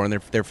those before, and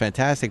they're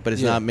fantastic, but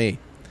it's not me.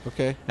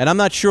 Okay. And I'm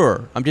not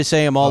sure. I'm just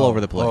saying I'm all over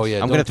the place. Oh,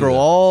 yeah, I'm going to throw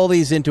all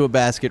these into a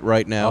basket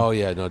right now. Oh,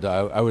 yeah. No,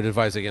 I would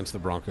advise against the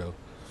Bronco.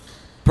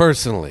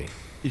 Personally.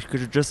 You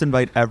could just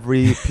invite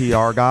every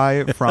PR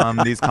guy from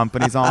these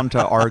companies on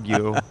to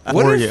argue what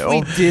for if you.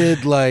 we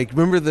did, like,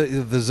 remember the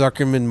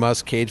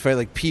Zuckerman-Musk cage fight?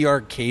 Like, PR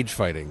cage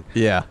fighting.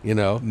 Yeah. You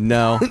know?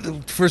 No.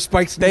 For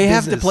Spike's They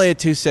have business. to play it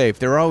too safe.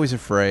 They're always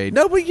afraid.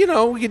 No, but, you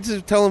know, we could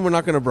just tell them we're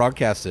not going to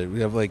broadcast it. We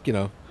have, like, you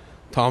know,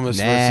 Thomas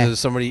versus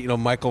somebody, you know,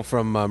 Michael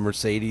from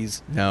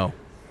Mercedes. No.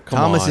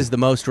 Thomas is the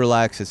most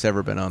relaxed that's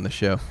ever been on the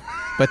show.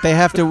 But they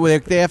have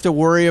to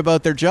worry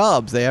about their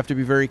jobs. They have to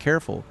be very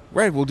careful.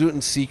 Right, we'll do it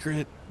in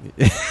secret.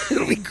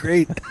 It'll be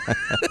great.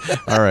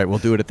 All right, we'll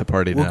do it at the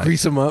party We'll tonight.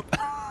 grease them up.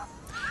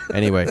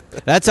 Anyway,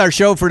 that's our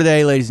show for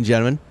today, ladies and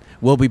gentlemen.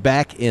 We'll be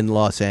back in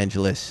Los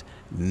Angeles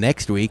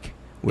next week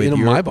with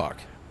Maybach.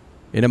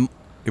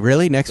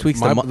 Really? Next week's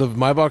the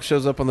Maybach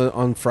shows up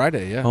on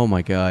Friday, yeah. Oh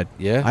my God.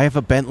 Yeah. I have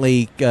a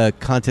Bentley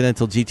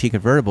Continental GT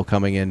convertible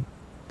coming in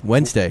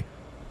Wednesday.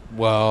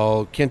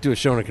 Well, can't do a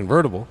show in a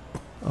convertible.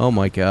 Oh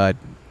my God.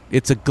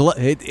 It's a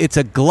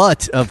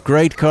glut of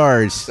great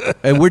cars.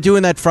 And we're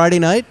doing that Friday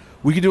night?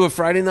 We could do it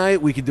Friday night,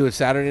 we could do it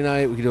Saturday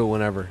night, we could do it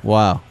whenever.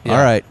 Wow.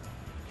 Yeah.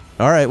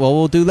 All right, well,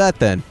 we'll do that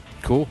then.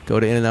 Cool. Go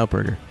to In-N-Out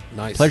Burger.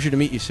 Nice. Pleasure to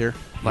meet you, sir.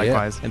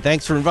 Likewise. And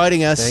thanks for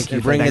inviting us. Thank you.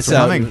 And bringing Thanks us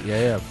for out. coming.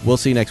 Yeah. We'll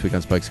see you next week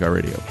on Spike's Car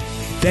Radio.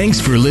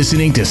 Thanks for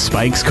listening to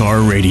Spike's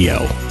Car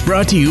Radio,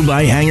 brought to you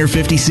by Hangar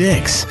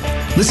 56.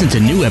 Listen to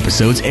new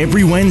episodes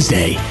every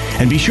Wednesday,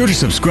 and be sure to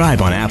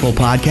subscribe on Apple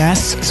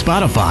Podcasts,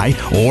 Spotify,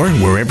 or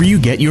wherever you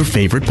get your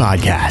favorite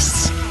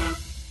podcasts.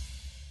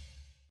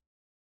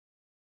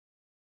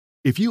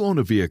 If you own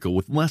a vehicle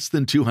with less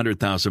than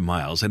 200,000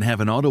 miles and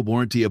have an auto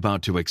warranty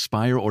about to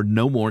expire or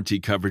no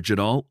warranty coverage at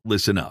all,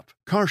 listen up.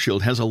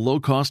 CarShield has a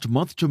low-cost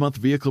month-to-month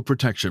vehicle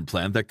protection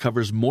plan that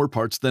covers more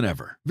parts than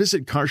ever.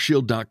 Visit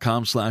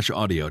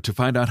carshield.com/audio to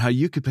find out how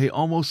you could pay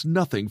almost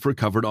nothing for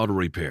covered auto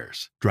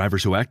repairs.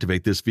 Drivers who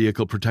activate this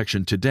vehicle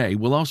protection today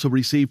will also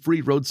receive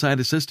free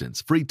roadside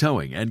assistance, free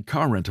towing, and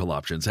car rental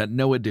options at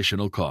no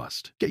additional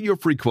cost. Get your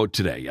free quote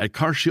today at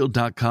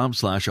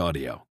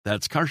carshield.com/audio.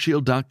 That's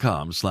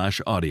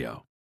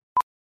carshield.com/audio.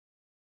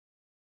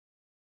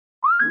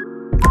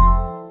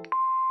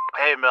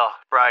 Hey, Mel,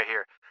 Bri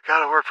here.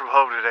 Gotta work from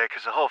home today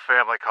because the whole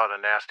family caught a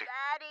nasty...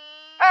 Daddy!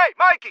 Hey,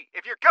 Mikey,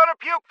 if you're gonna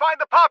puke,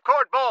 find the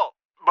popcorn bowl!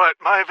 But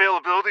my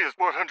availability is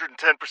 110%.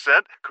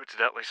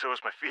 Coincidentally, so is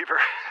my fever.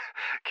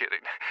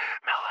 Kidding.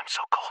 Mel, I'm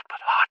so cold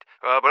but hot.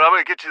 But I'm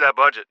gonna get you that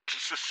budget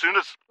just as soon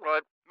as...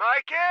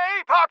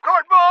 Mikey,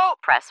 popcorn bowl!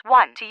 Press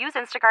 1 to use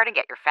Instacart and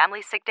get your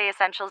family's sick day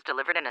essentials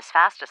delivered in as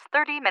fast as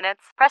 30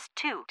 minutes. Press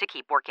 2 to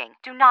keep working.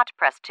 Do not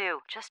press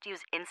 2. Just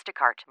use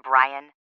Instacart, Brian.